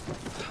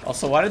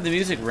 Also, why did the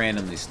music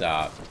randomly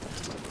stop?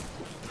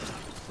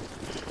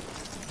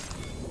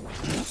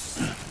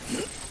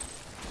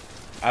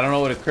 I don't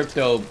know what a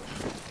crypto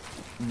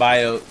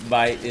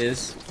byte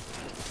is,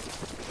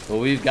 but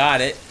we've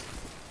got it.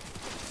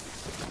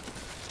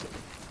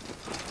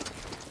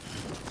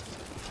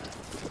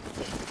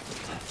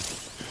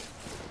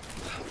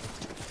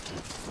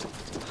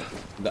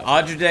 The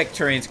Audrdeck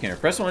terrain scanner.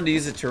 Press 1 to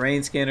use the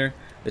terrain scanner.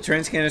 The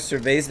terrain scanner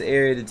surveys the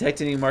area,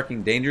 detecting and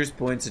marking dangerous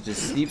points such as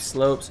steep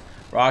slopes,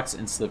 rocks,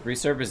 and slippery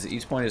surfaces.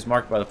 Each point is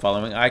marked by the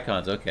following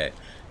icons. Okay.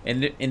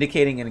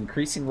 Indicating an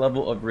increasing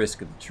level of risk.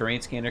 The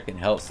terrain scanner can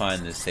help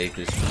find the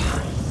safest.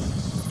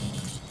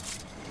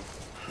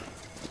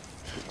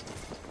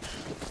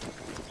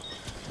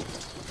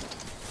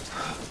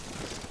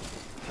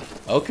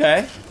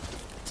 Okay.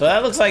 So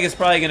that looks like it's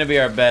probably going to be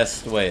our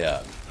best way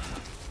up.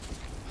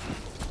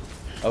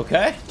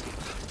 Okay.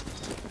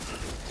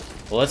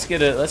 Well, let's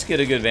get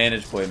a good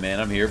vantage point,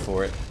 man. I'm here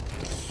for it.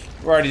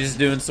 We're already just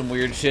doing some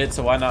weird shit,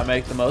 so why not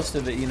make the most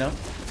of it, you know?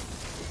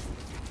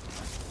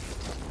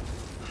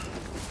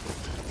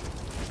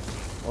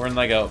 We're in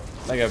like a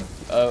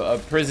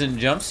prison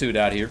jumpsuit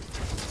out here.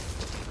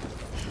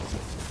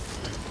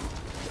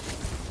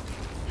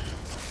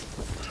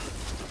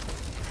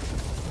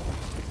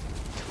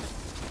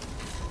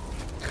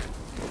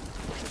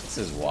 This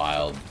is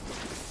wild.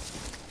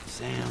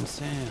 Sam,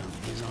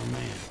 he's our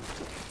man.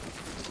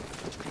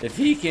 If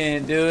he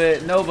can't do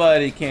it,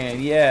 nobody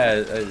can. Yeah,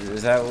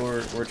 is that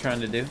what we're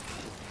trying to do?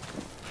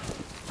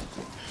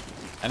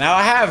 And now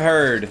I have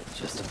heard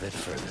just a bit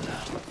further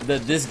now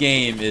that this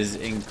game is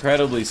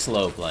incredibly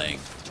slow playing.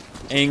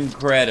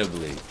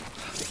 Incredibly.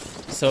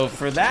 So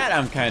for that,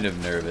 I'm kind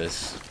of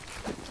nervous.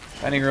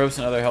 Finding ropes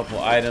and other helpful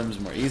items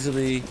more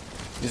easily.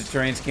 Use the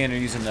terrain scanner.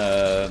 Using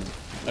the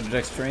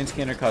Audrdeck's terrain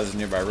scanner causes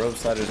nearby rope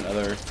sliders and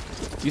other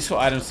useful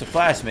items to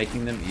flash,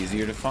 making them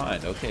easier to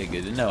find. Okay,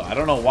 good to know. I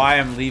don't know why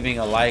I'm leaving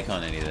a like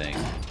on anything.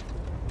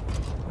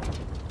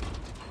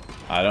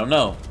 I don't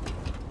know.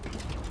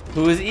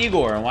 Who is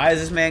Igor, and why has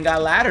this man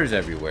got ladders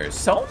everywhere?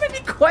 So many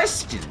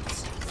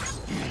questions.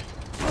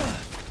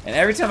 And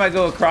every time I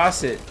go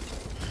across it,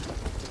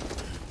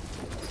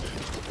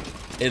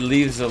 it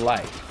leaves a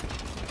like.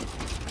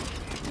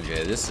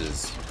 Okay, this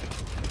is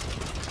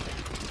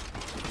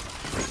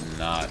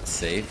not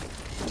safe.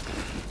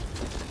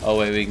 Oh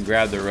wait, we can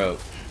grab the rope.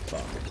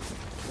 Fuck.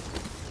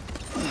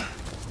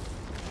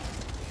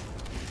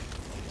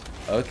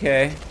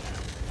 Okay.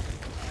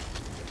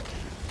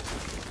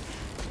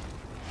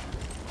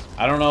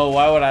 I don't know,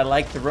 why would I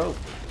like the rope?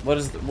 What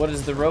is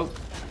the rope?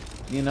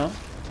 You know?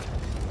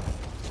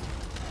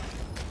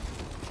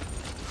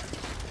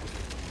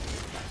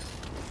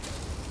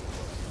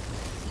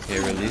 Okay,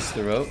 release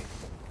the rope.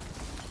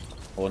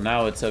 Well,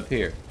 now it's up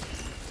here.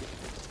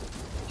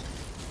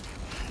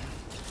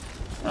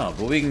 Oh,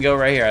 but we can go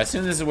right here. I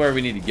assume this is where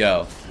we need to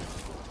go.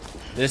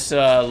 This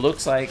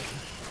looks like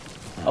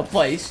a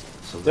place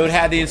that would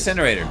have the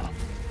incinerator.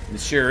 It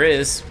sure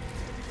is.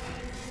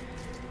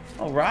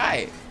 All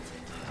right.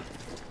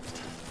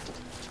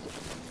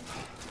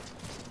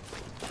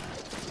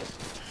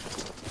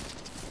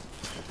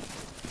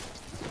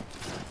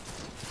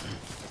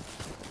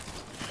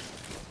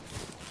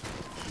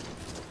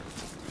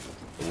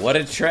 What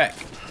a trek.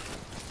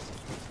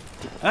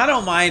 And I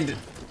don't mind.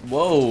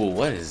 Whoa,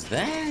 what is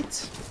that?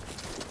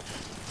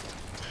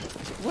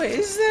 What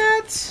is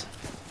that?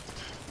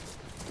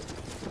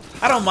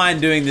 I don't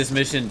mind doing this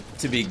mission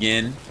to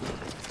begin,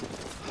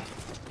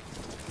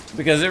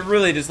 because it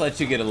really just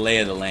lets you get a lay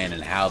of the land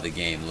and how the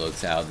game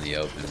looks out in the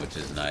open, which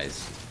is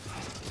nice.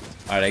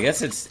 Alright, I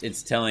guess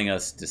it's telling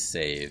us to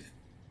save.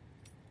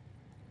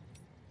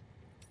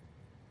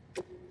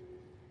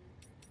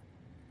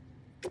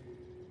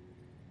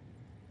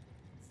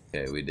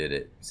 Okay, we did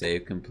it.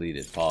 Save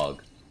completed. Pog.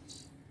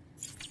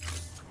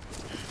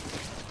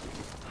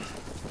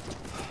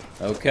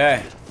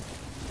 Okay.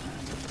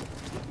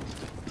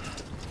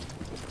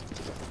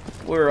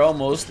 We're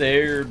almost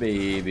there,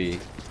 baby.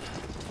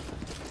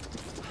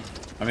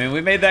 I mean,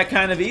 we made that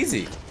kind of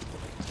easy.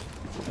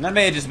 And that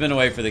may have just been a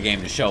way for the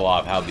game to show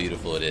off how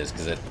beautiful it is,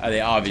 because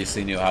they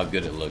obviously knew how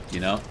good it looked, you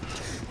know?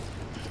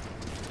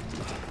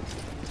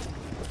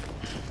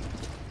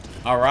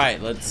 All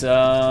right, let's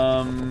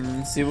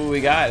see what we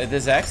got at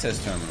this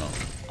access terminal.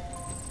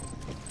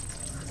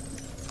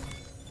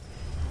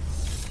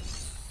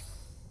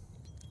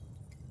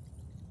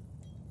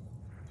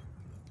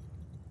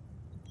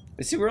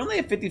 But see, we're only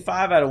at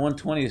 55 out of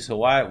 120, so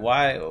why,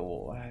 I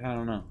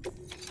don't know.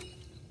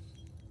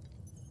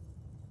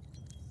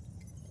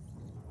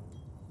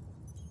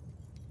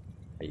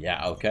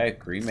 Yeah, okay,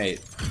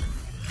 cremate.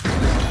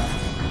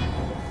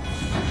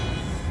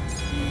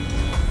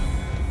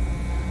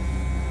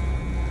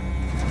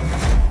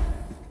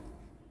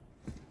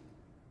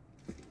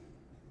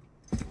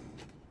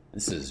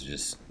 This is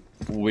just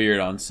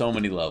weird on so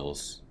many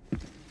levels.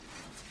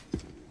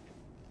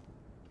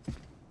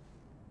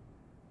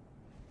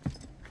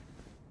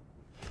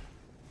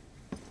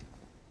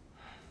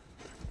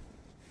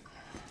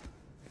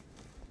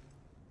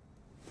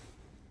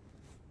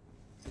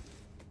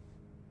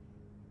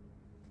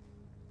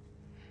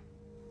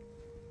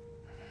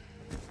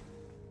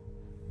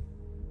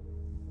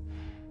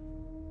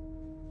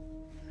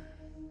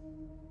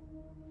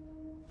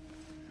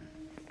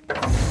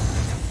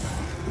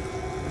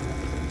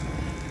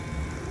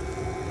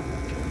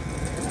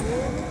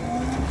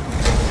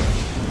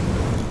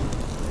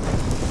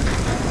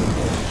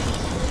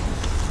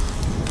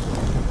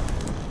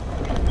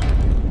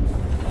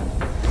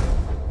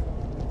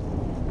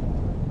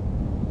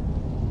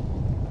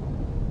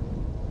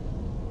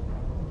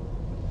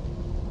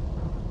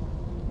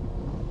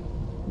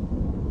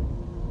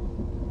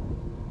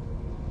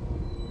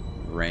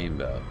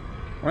 Rainbow.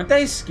 Weren't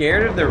they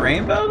scared of the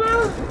rainbow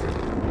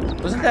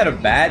though? Wasn't that a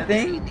bad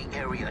thing? The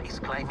area is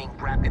climbing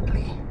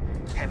rapidly.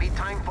 Heavy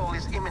timefall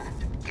is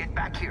imminent. Get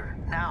back here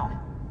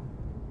now.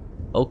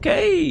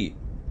 Okay.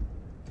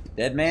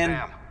 Dead man.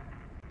 Sam,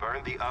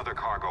 burn the other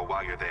cargo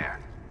while you're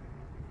there.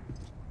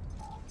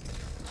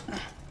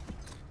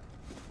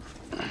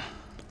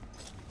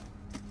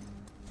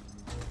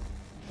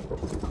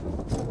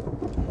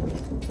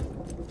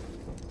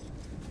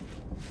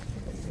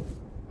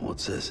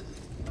 What's this?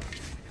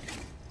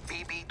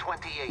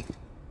 BB-28.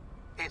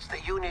 It's the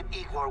unit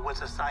Igor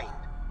was assigned.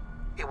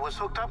 It was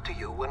hooked up to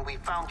you when we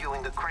found you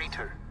in the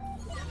crater.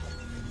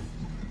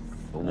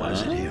 But why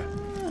is it here?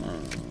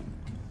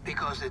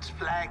 Because it's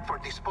flagged for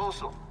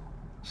disposal.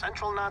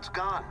 Central Knot's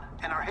gone,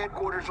 and our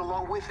headquarters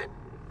along with it.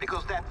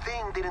 Because that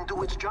thing didn't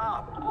do its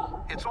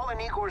job. It's all in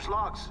Igor's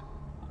logs.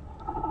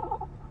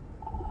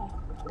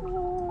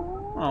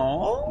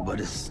 Oh. But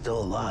it's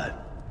still alive.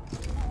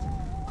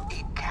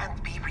 It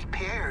can't be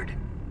repaired,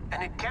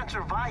 and it can't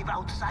survive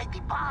outside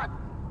the pod.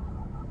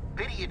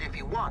 Pity it if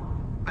you want,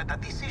 but the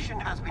decision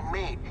has been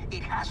made.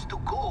 It has to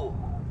go.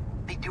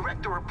 The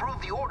director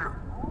approved the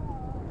order.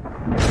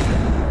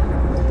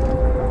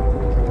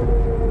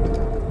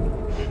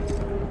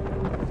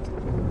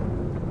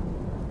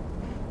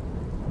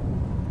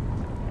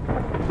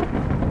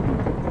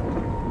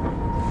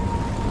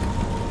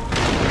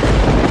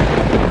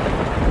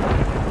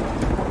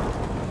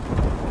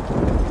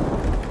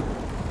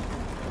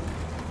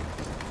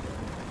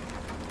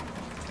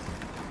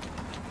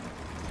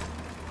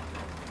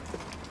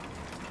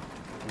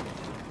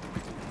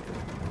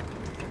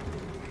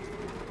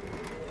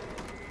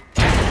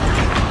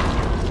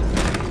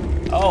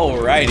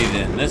 Alrighty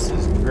then, this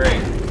is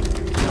great.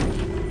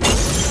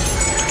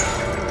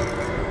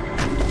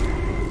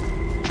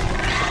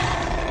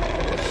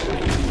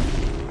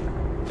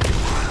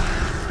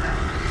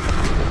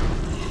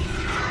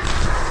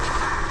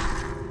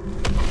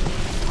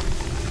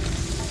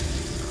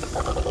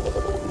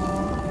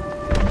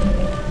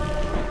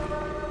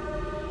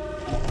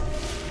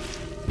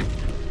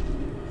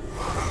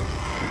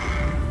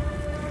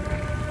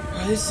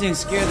 Oh, this thing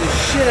scared the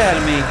shit out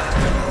of me.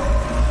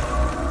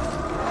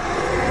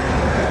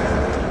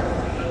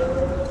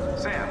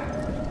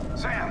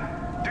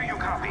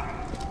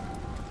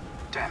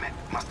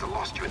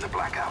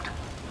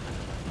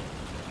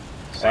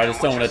 I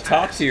just don't want to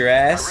talk to your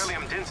ass.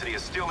 Beryllium density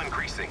is still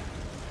increasing.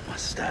 My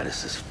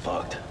status is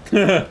fucked.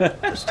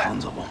 There's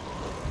tons of them.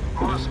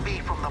 Must be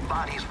from the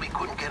bodies we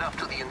couldn't get up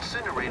to the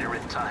incinerator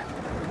in time.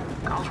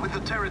 Comes with the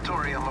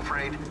territory, I'm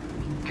afraid.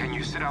 Can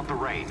you sit out the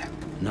rain?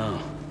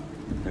 No.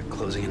 They're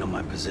closing in on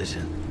my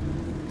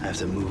position. I have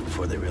to move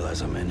before they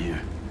realize I'm in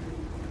here.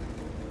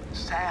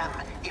 Sam,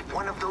 if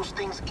one of those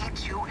things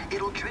eats you,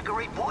 it'll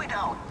trigger a void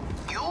out.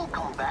 You'll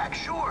come back,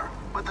 sure,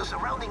 but the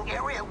surrounding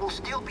area will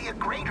still be a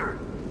crater.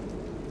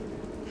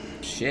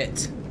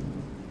 Shit.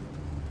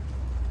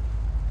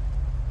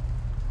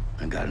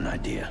 I got an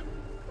idea.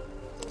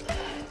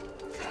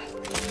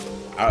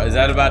 Oh, is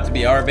that about to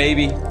be our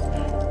baby?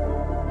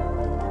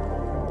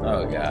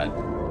 Oh god.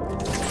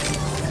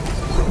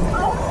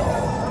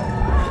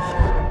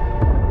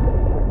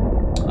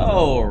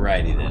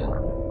 Alrighty then.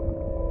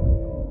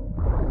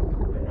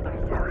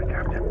 Sorry,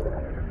 Captain.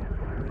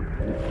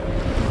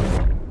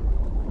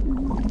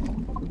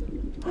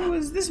 Who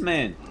is this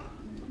man?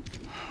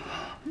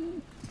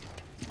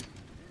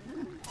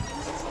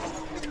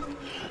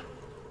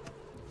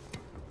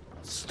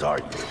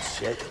 Start, you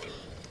shit.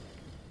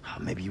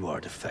 Maybe you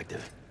are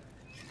defective.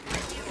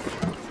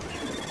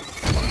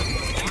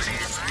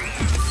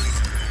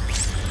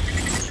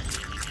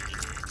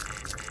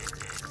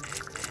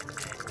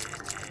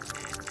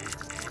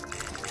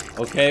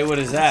 Okay, what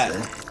is that?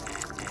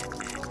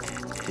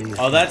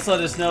 Oh, that's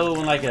let us know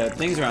when like a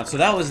thing's around. So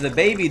that was the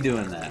baby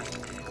doing that.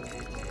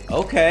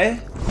 Okay.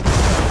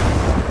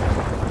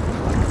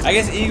 I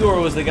guess Igor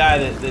was the guy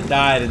that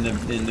died in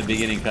the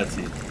beginning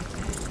cutscene.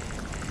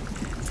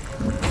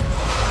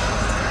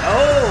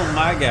 Oh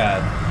my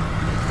god.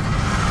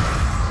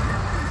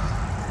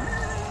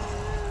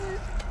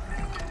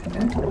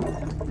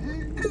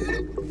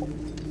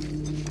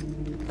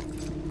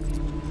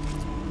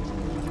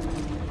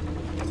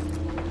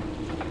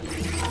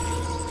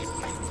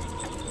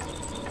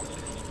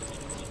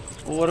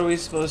 What are we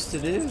supposed to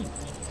do?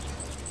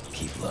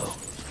 Keep low.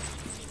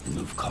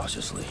 Move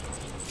cautiously.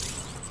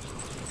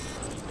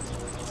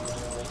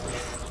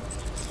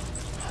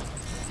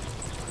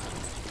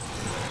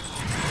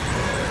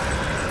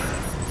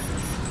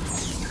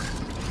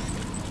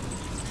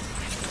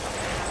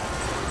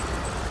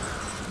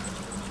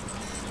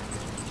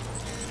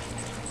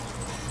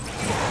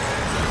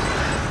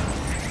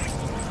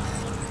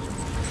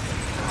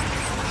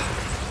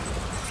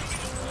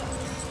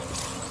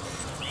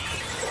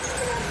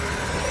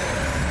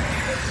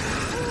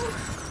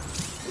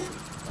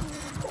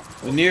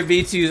 When near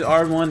beats, use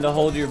R1 to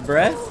hold your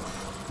breath.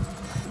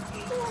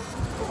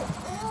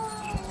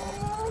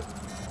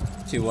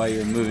 See while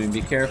you're moving,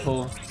 be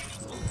careful.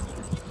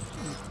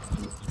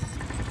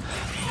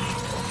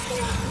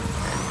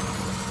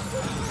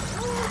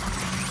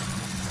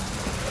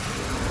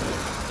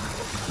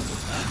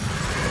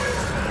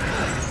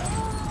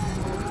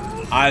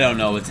 I don't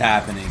know what's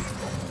happening.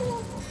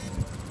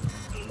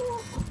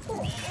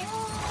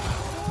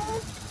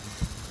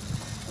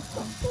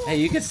 Hey,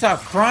 you can stop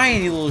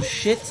crying, you little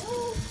shit.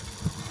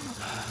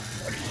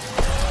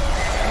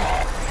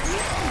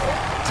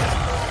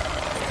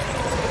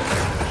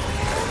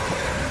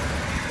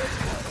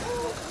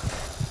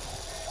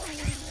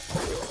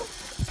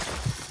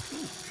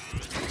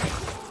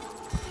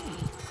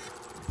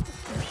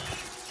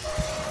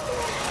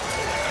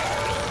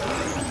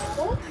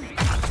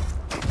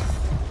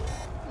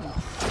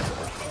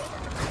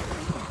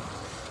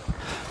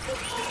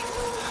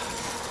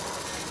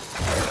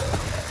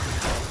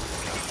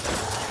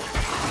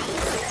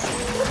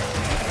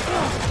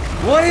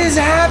 What is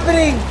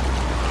happening?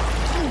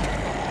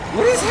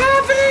 What is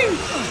happening?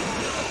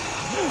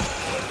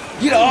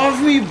 Get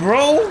off me,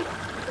 bro!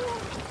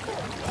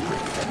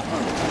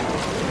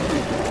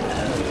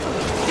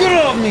 Get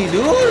off me,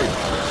 dude!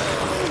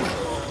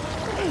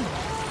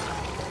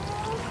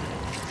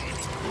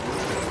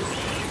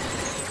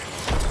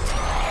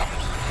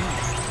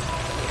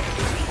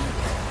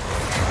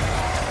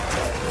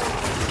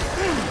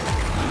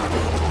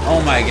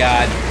 Oh my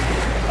god.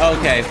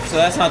 Okay, so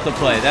that's not the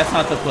play. That's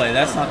not the play.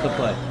 That's not the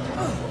play.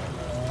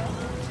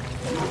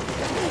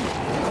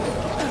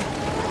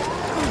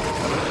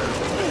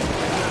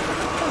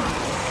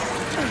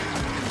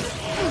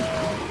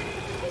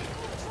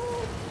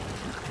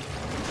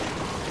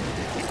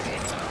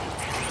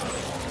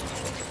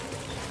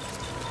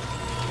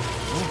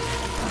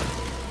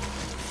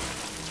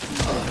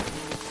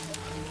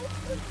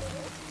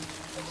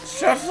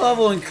 Stress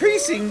level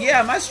increasing?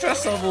 Yeah, my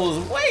stress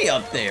level is way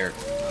up there.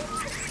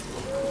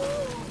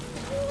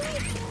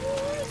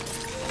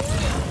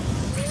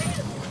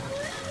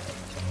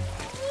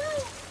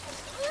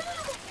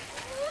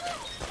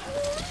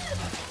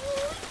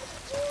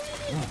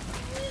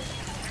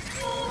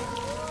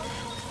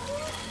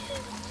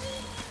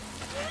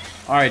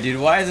 Alright,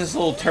 dude, why is this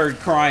little turd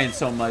crying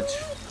so much?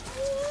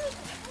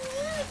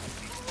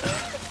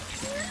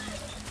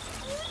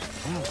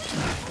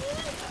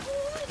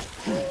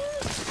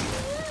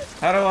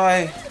 How do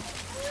I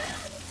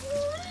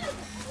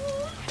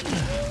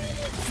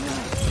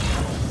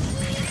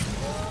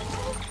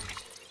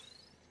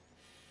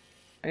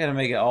gotta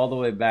make it all the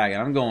way back,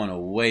 and I'm going a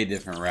way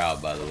different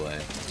route, by the way.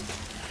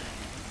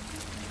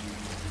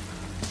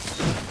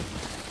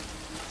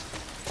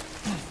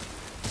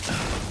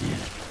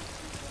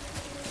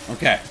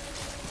 Okay.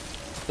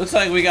 Looks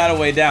like we got a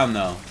way down,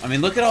 though. I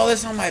mean, look at all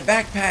this on my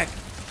backpack.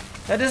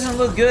 That doesn't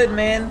look good,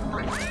 man.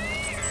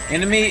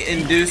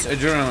 Enemy-induced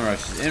adrenaline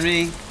rushes.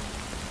 Enemy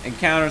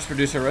encounters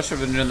produce a rush of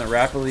adrenaline that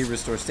rapidly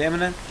restores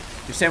stamina.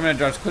 Your stamina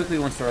drops quickly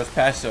once the rush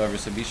passes, however,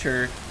 so be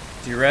sure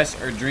to rest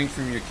or drink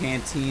from your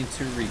canteen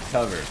to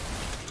recover.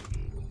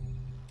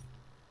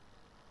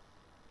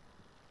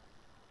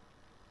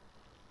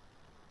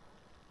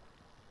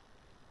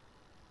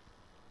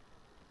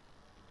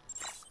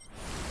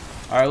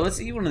 Alright,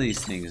 let's eat one of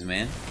these things,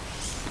 man.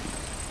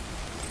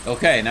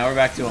 Okay, now we're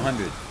back to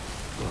 100.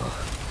 Ugh,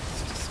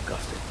 it's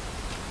disgusting.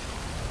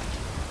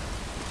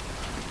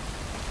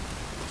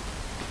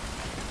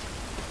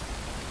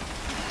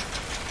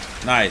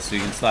 Nice, we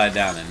can slide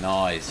down it.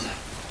 Nice.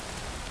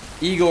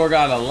 Igor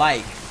got a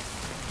like.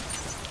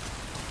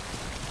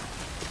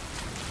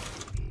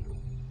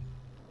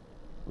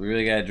 We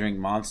really gotta drink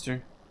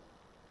Monster?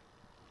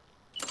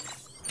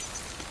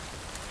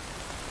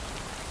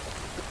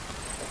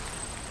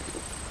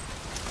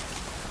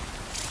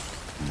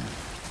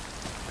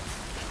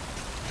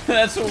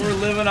 That's what we're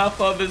living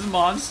off of, is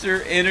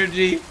Monster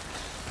energy.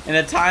 In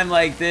a time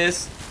like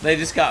this, they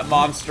just got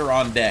monster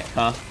on deck,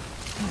 huh?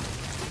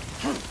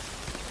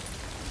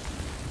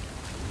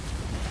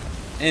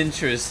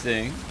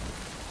 Interesting.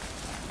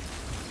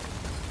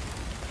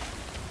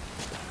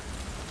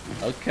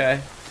 Okay.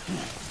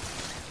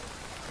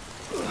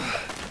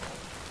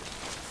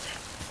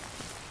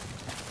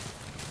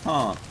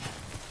 Huh.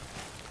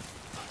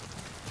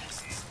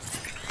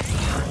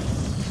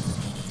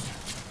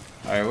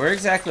 Alright, where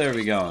exactly are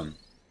we going?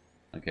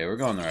 Okay, we're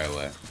going the right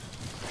way.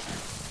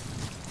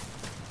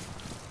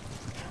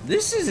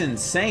 This is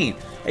insane.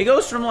 It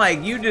goes from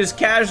like you just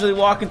casually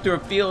walking through a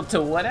field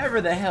to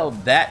whatever the hell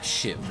that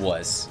shit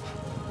was.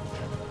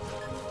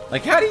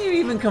 Like, how do you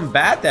even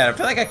combat that? I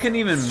feel like I couldn't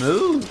even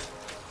move.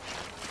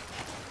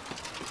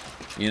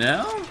 You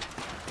know?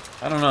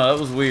 I don't know, that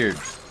was weird.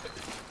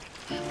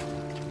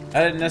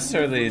 I didn't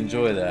necessarily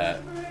enjoy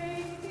that.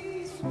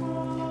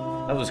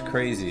 That was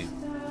crazy.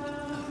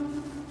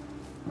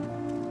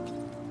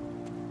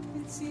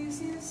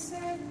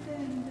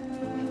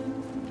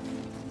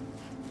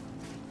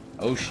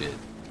 Oh shit.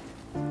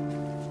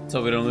 Let's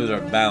hope we don't lose our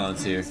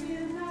balance here.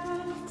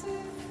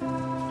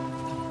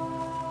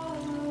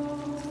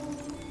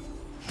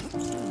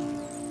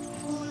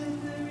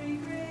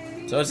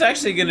 So it's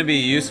actually going to be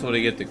useful to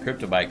get the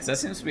crypto bite, because that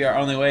seems to be our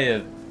only way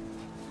of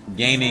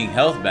gaining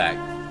health back.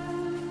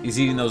 He's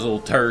eating those little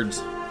turds.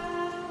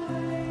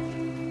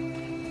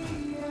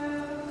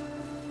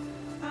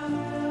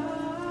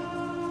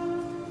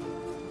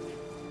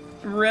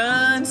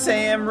 Run,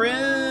 Sam,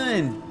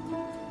 run!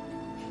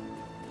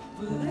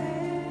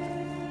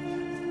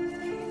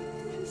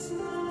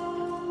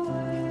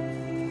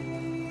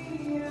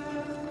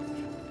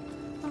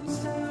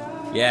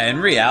 Yeah, in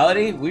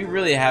reality, we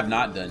really have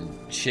not done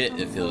shit,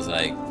 it feels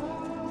like.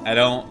 I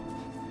don't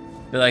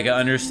feel like I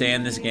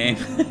understand this game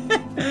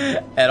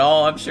at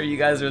all. I'm sure you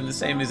guys are in the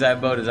same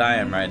exact boat as I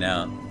am right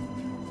now.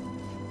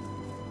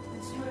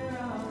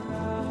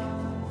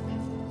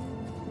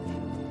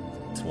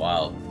 It's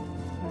wild.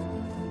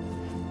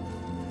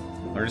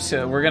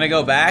 We're gonna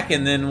go back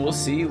and then we'll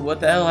see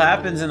what the hell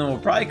happens, and then we'll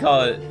probably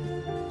call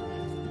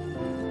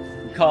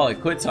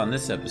it quits on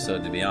this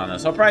episode, to be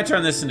honest. I'll probably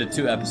turn this into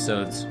 2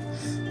 episodes.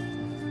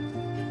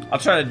 I'll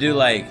try to do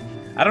like,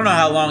 I don't know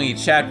how long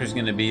each chapter is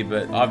going to be,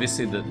 but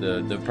obviously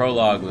the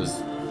prologue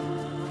was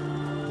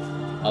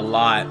a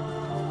lot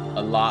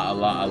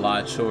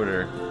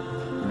shorter.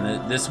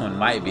 And this one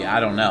might be. I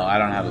don't know. I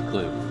don't have a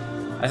clue.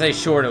 I say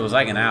short, it was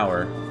like an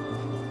hour.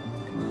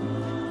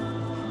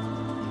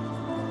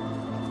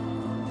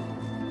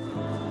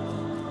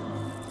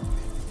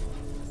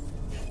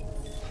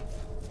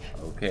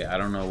 Okay, I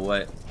don't know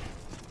what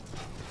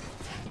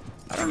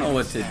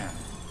to...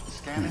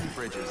 Scanning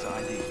Bridges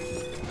ID.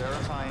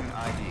 Verifying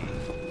ID.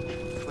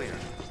 Clear.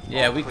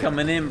 Yeah, we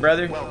coming in,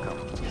 brother. Welcome,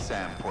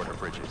 Sam Porter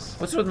Bridges.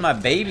 What's with my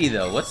baby,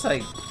 though? What's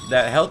like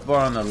that health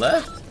bar on the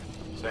left?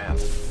 Sam,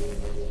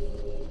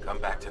 come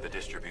back to the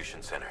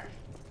distribution center.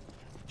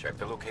 Check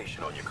the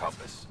location on your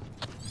compass.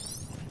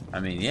 I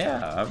mean,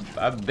 yeah,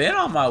 I've been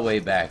on my way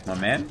back, my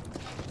man.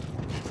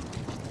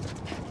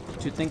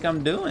 What you think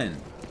I'm doing?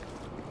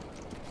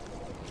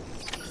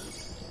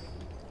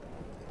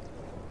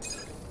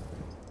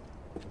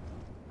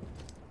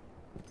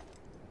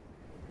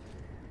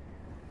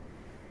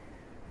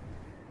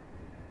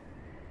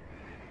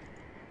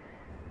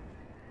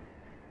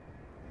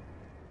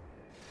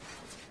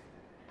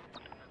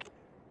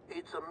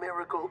 It's a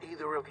miracle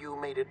either of you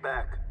made it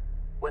back.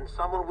 When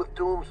someone with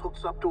dooms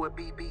hooks up to a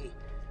BB,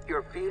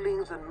 your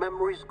feelings and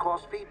memories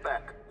cause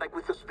feedback, like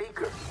with the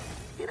speaker.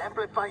 It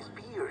amplifies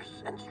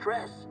fears and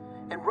stress,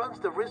 and runs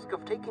the risk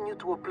of taking you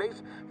to a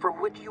place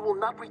from which you will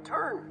not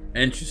return.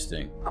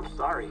 Interesting. I'm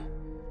sorry,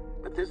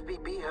 but this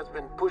BB has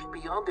been pushed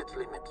beyond its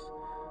limits.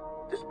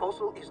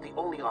 Disposal is the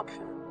only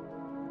option.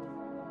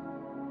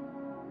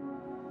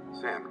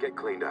 Sam, get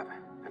cleaned up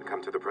and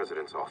come to the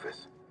president's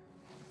office.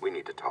 We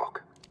need to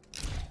talk.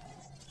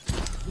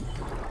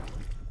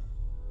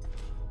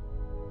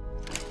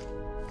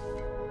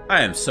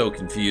 I am so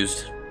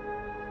confused.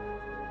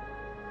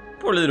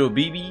 Poor little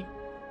BB.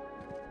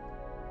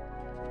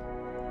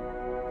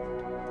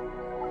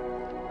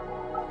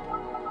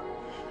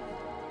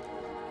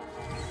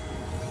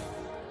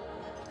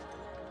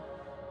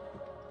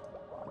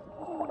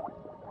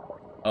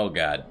 Oh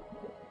God.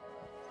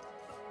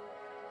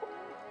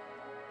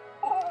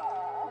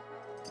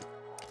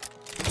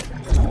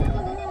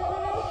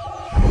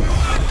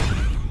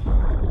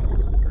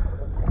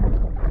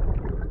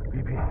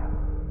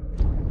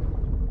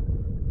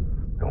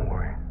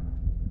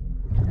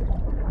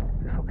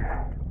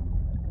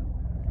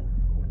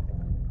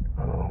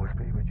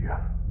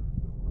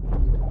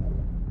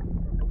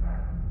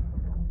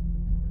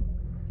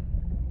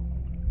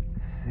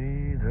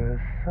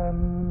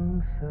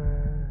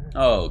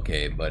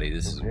 Okay, buddy,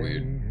 this is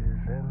weird.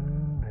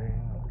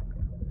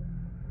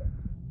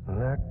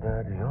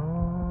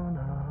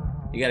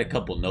 You got a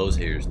couple nose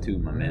hairs too,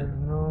 my man.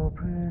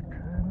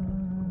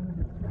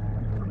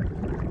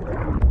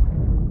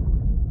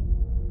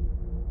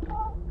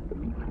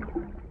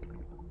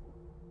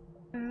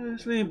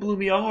 This man blew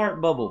me a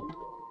heart bubble.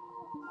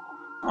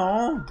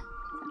 Oh,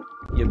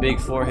 your big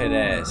forehead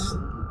ass.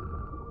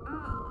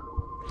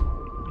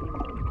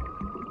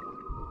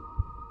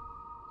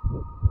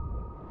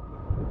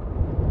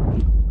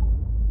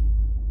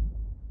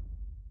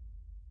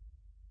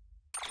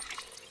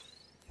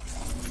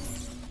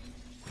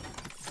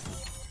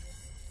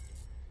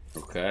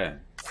 Okay.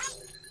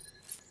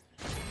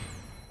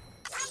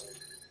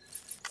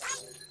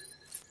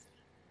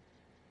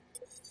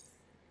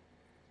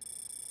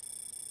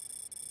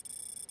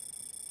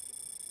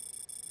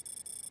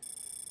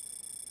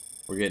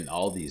 We're getting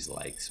all these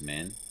likes,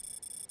 man.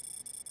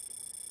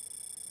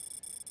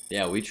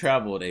 Yeah, we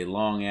traveled a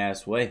long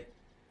ass way.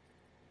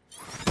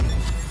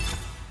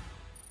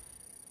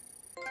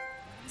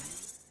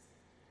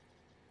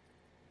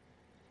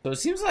 So it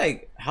seems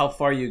like how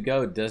far you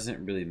go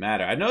doesn't really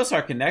matter. I notice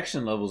our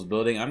connection level's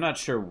building. I'm not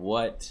sure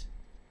what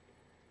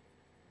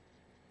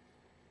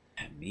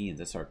that means.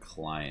 That's our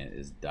client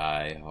is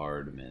Die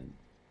Hardman.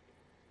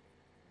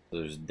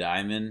 So there's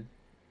Diamond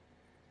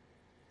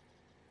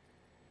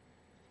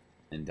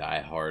and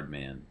Die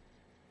Hardman.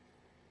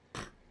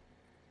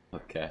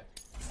 Okay.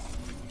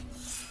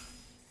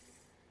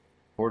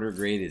 Quarter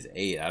grade is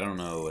 8. I don't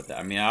know what that...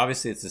 I mean,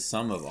 obviously it's the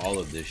sum of all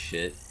of this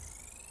shit.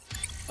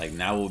 Like,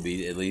 now we'll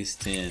be at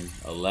least 10,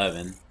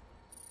 11,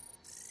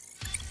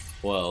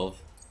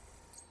 12.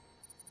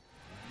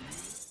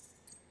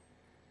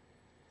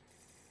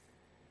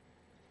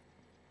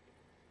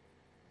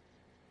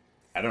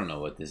 I don't know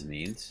what this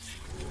means.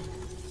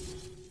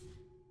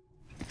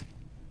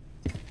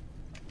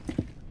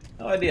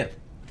 No idea.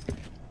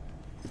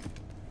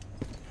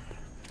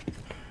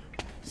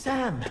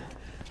 Sam,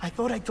 I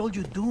thought I told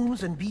you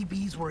dooms and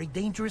BBs were a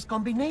dangerous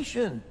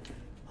combination.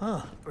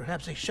 Huh,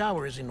 perhaps a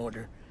shower is in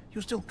order.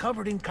 You're still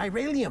covered in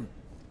chiralium.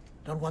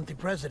 Don't want the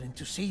president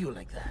to see you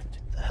like that.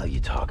 The hell you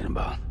talking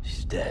about?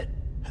 She's dead.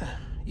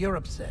 You're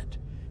upset.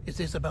 Is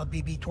this about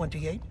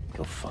BB-28?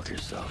 Go fuck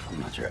yourself. I'm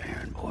not your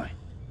errand boy.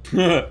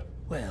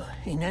 Well,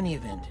 in any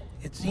event,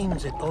 it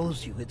seems it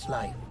owes you its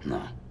life.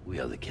 No, we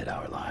owe the kid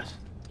our lives.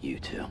 You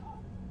too.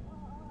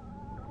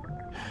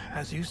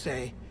 As you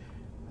say,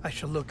 I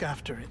shall look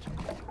after it.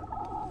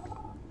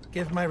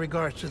 Give my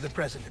regards to the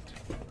president.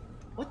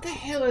 What the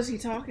hell is he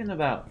talking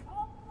about?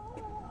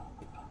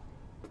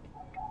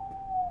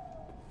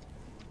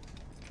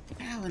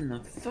 How in the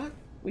fuck?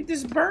 We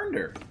just burned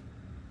her.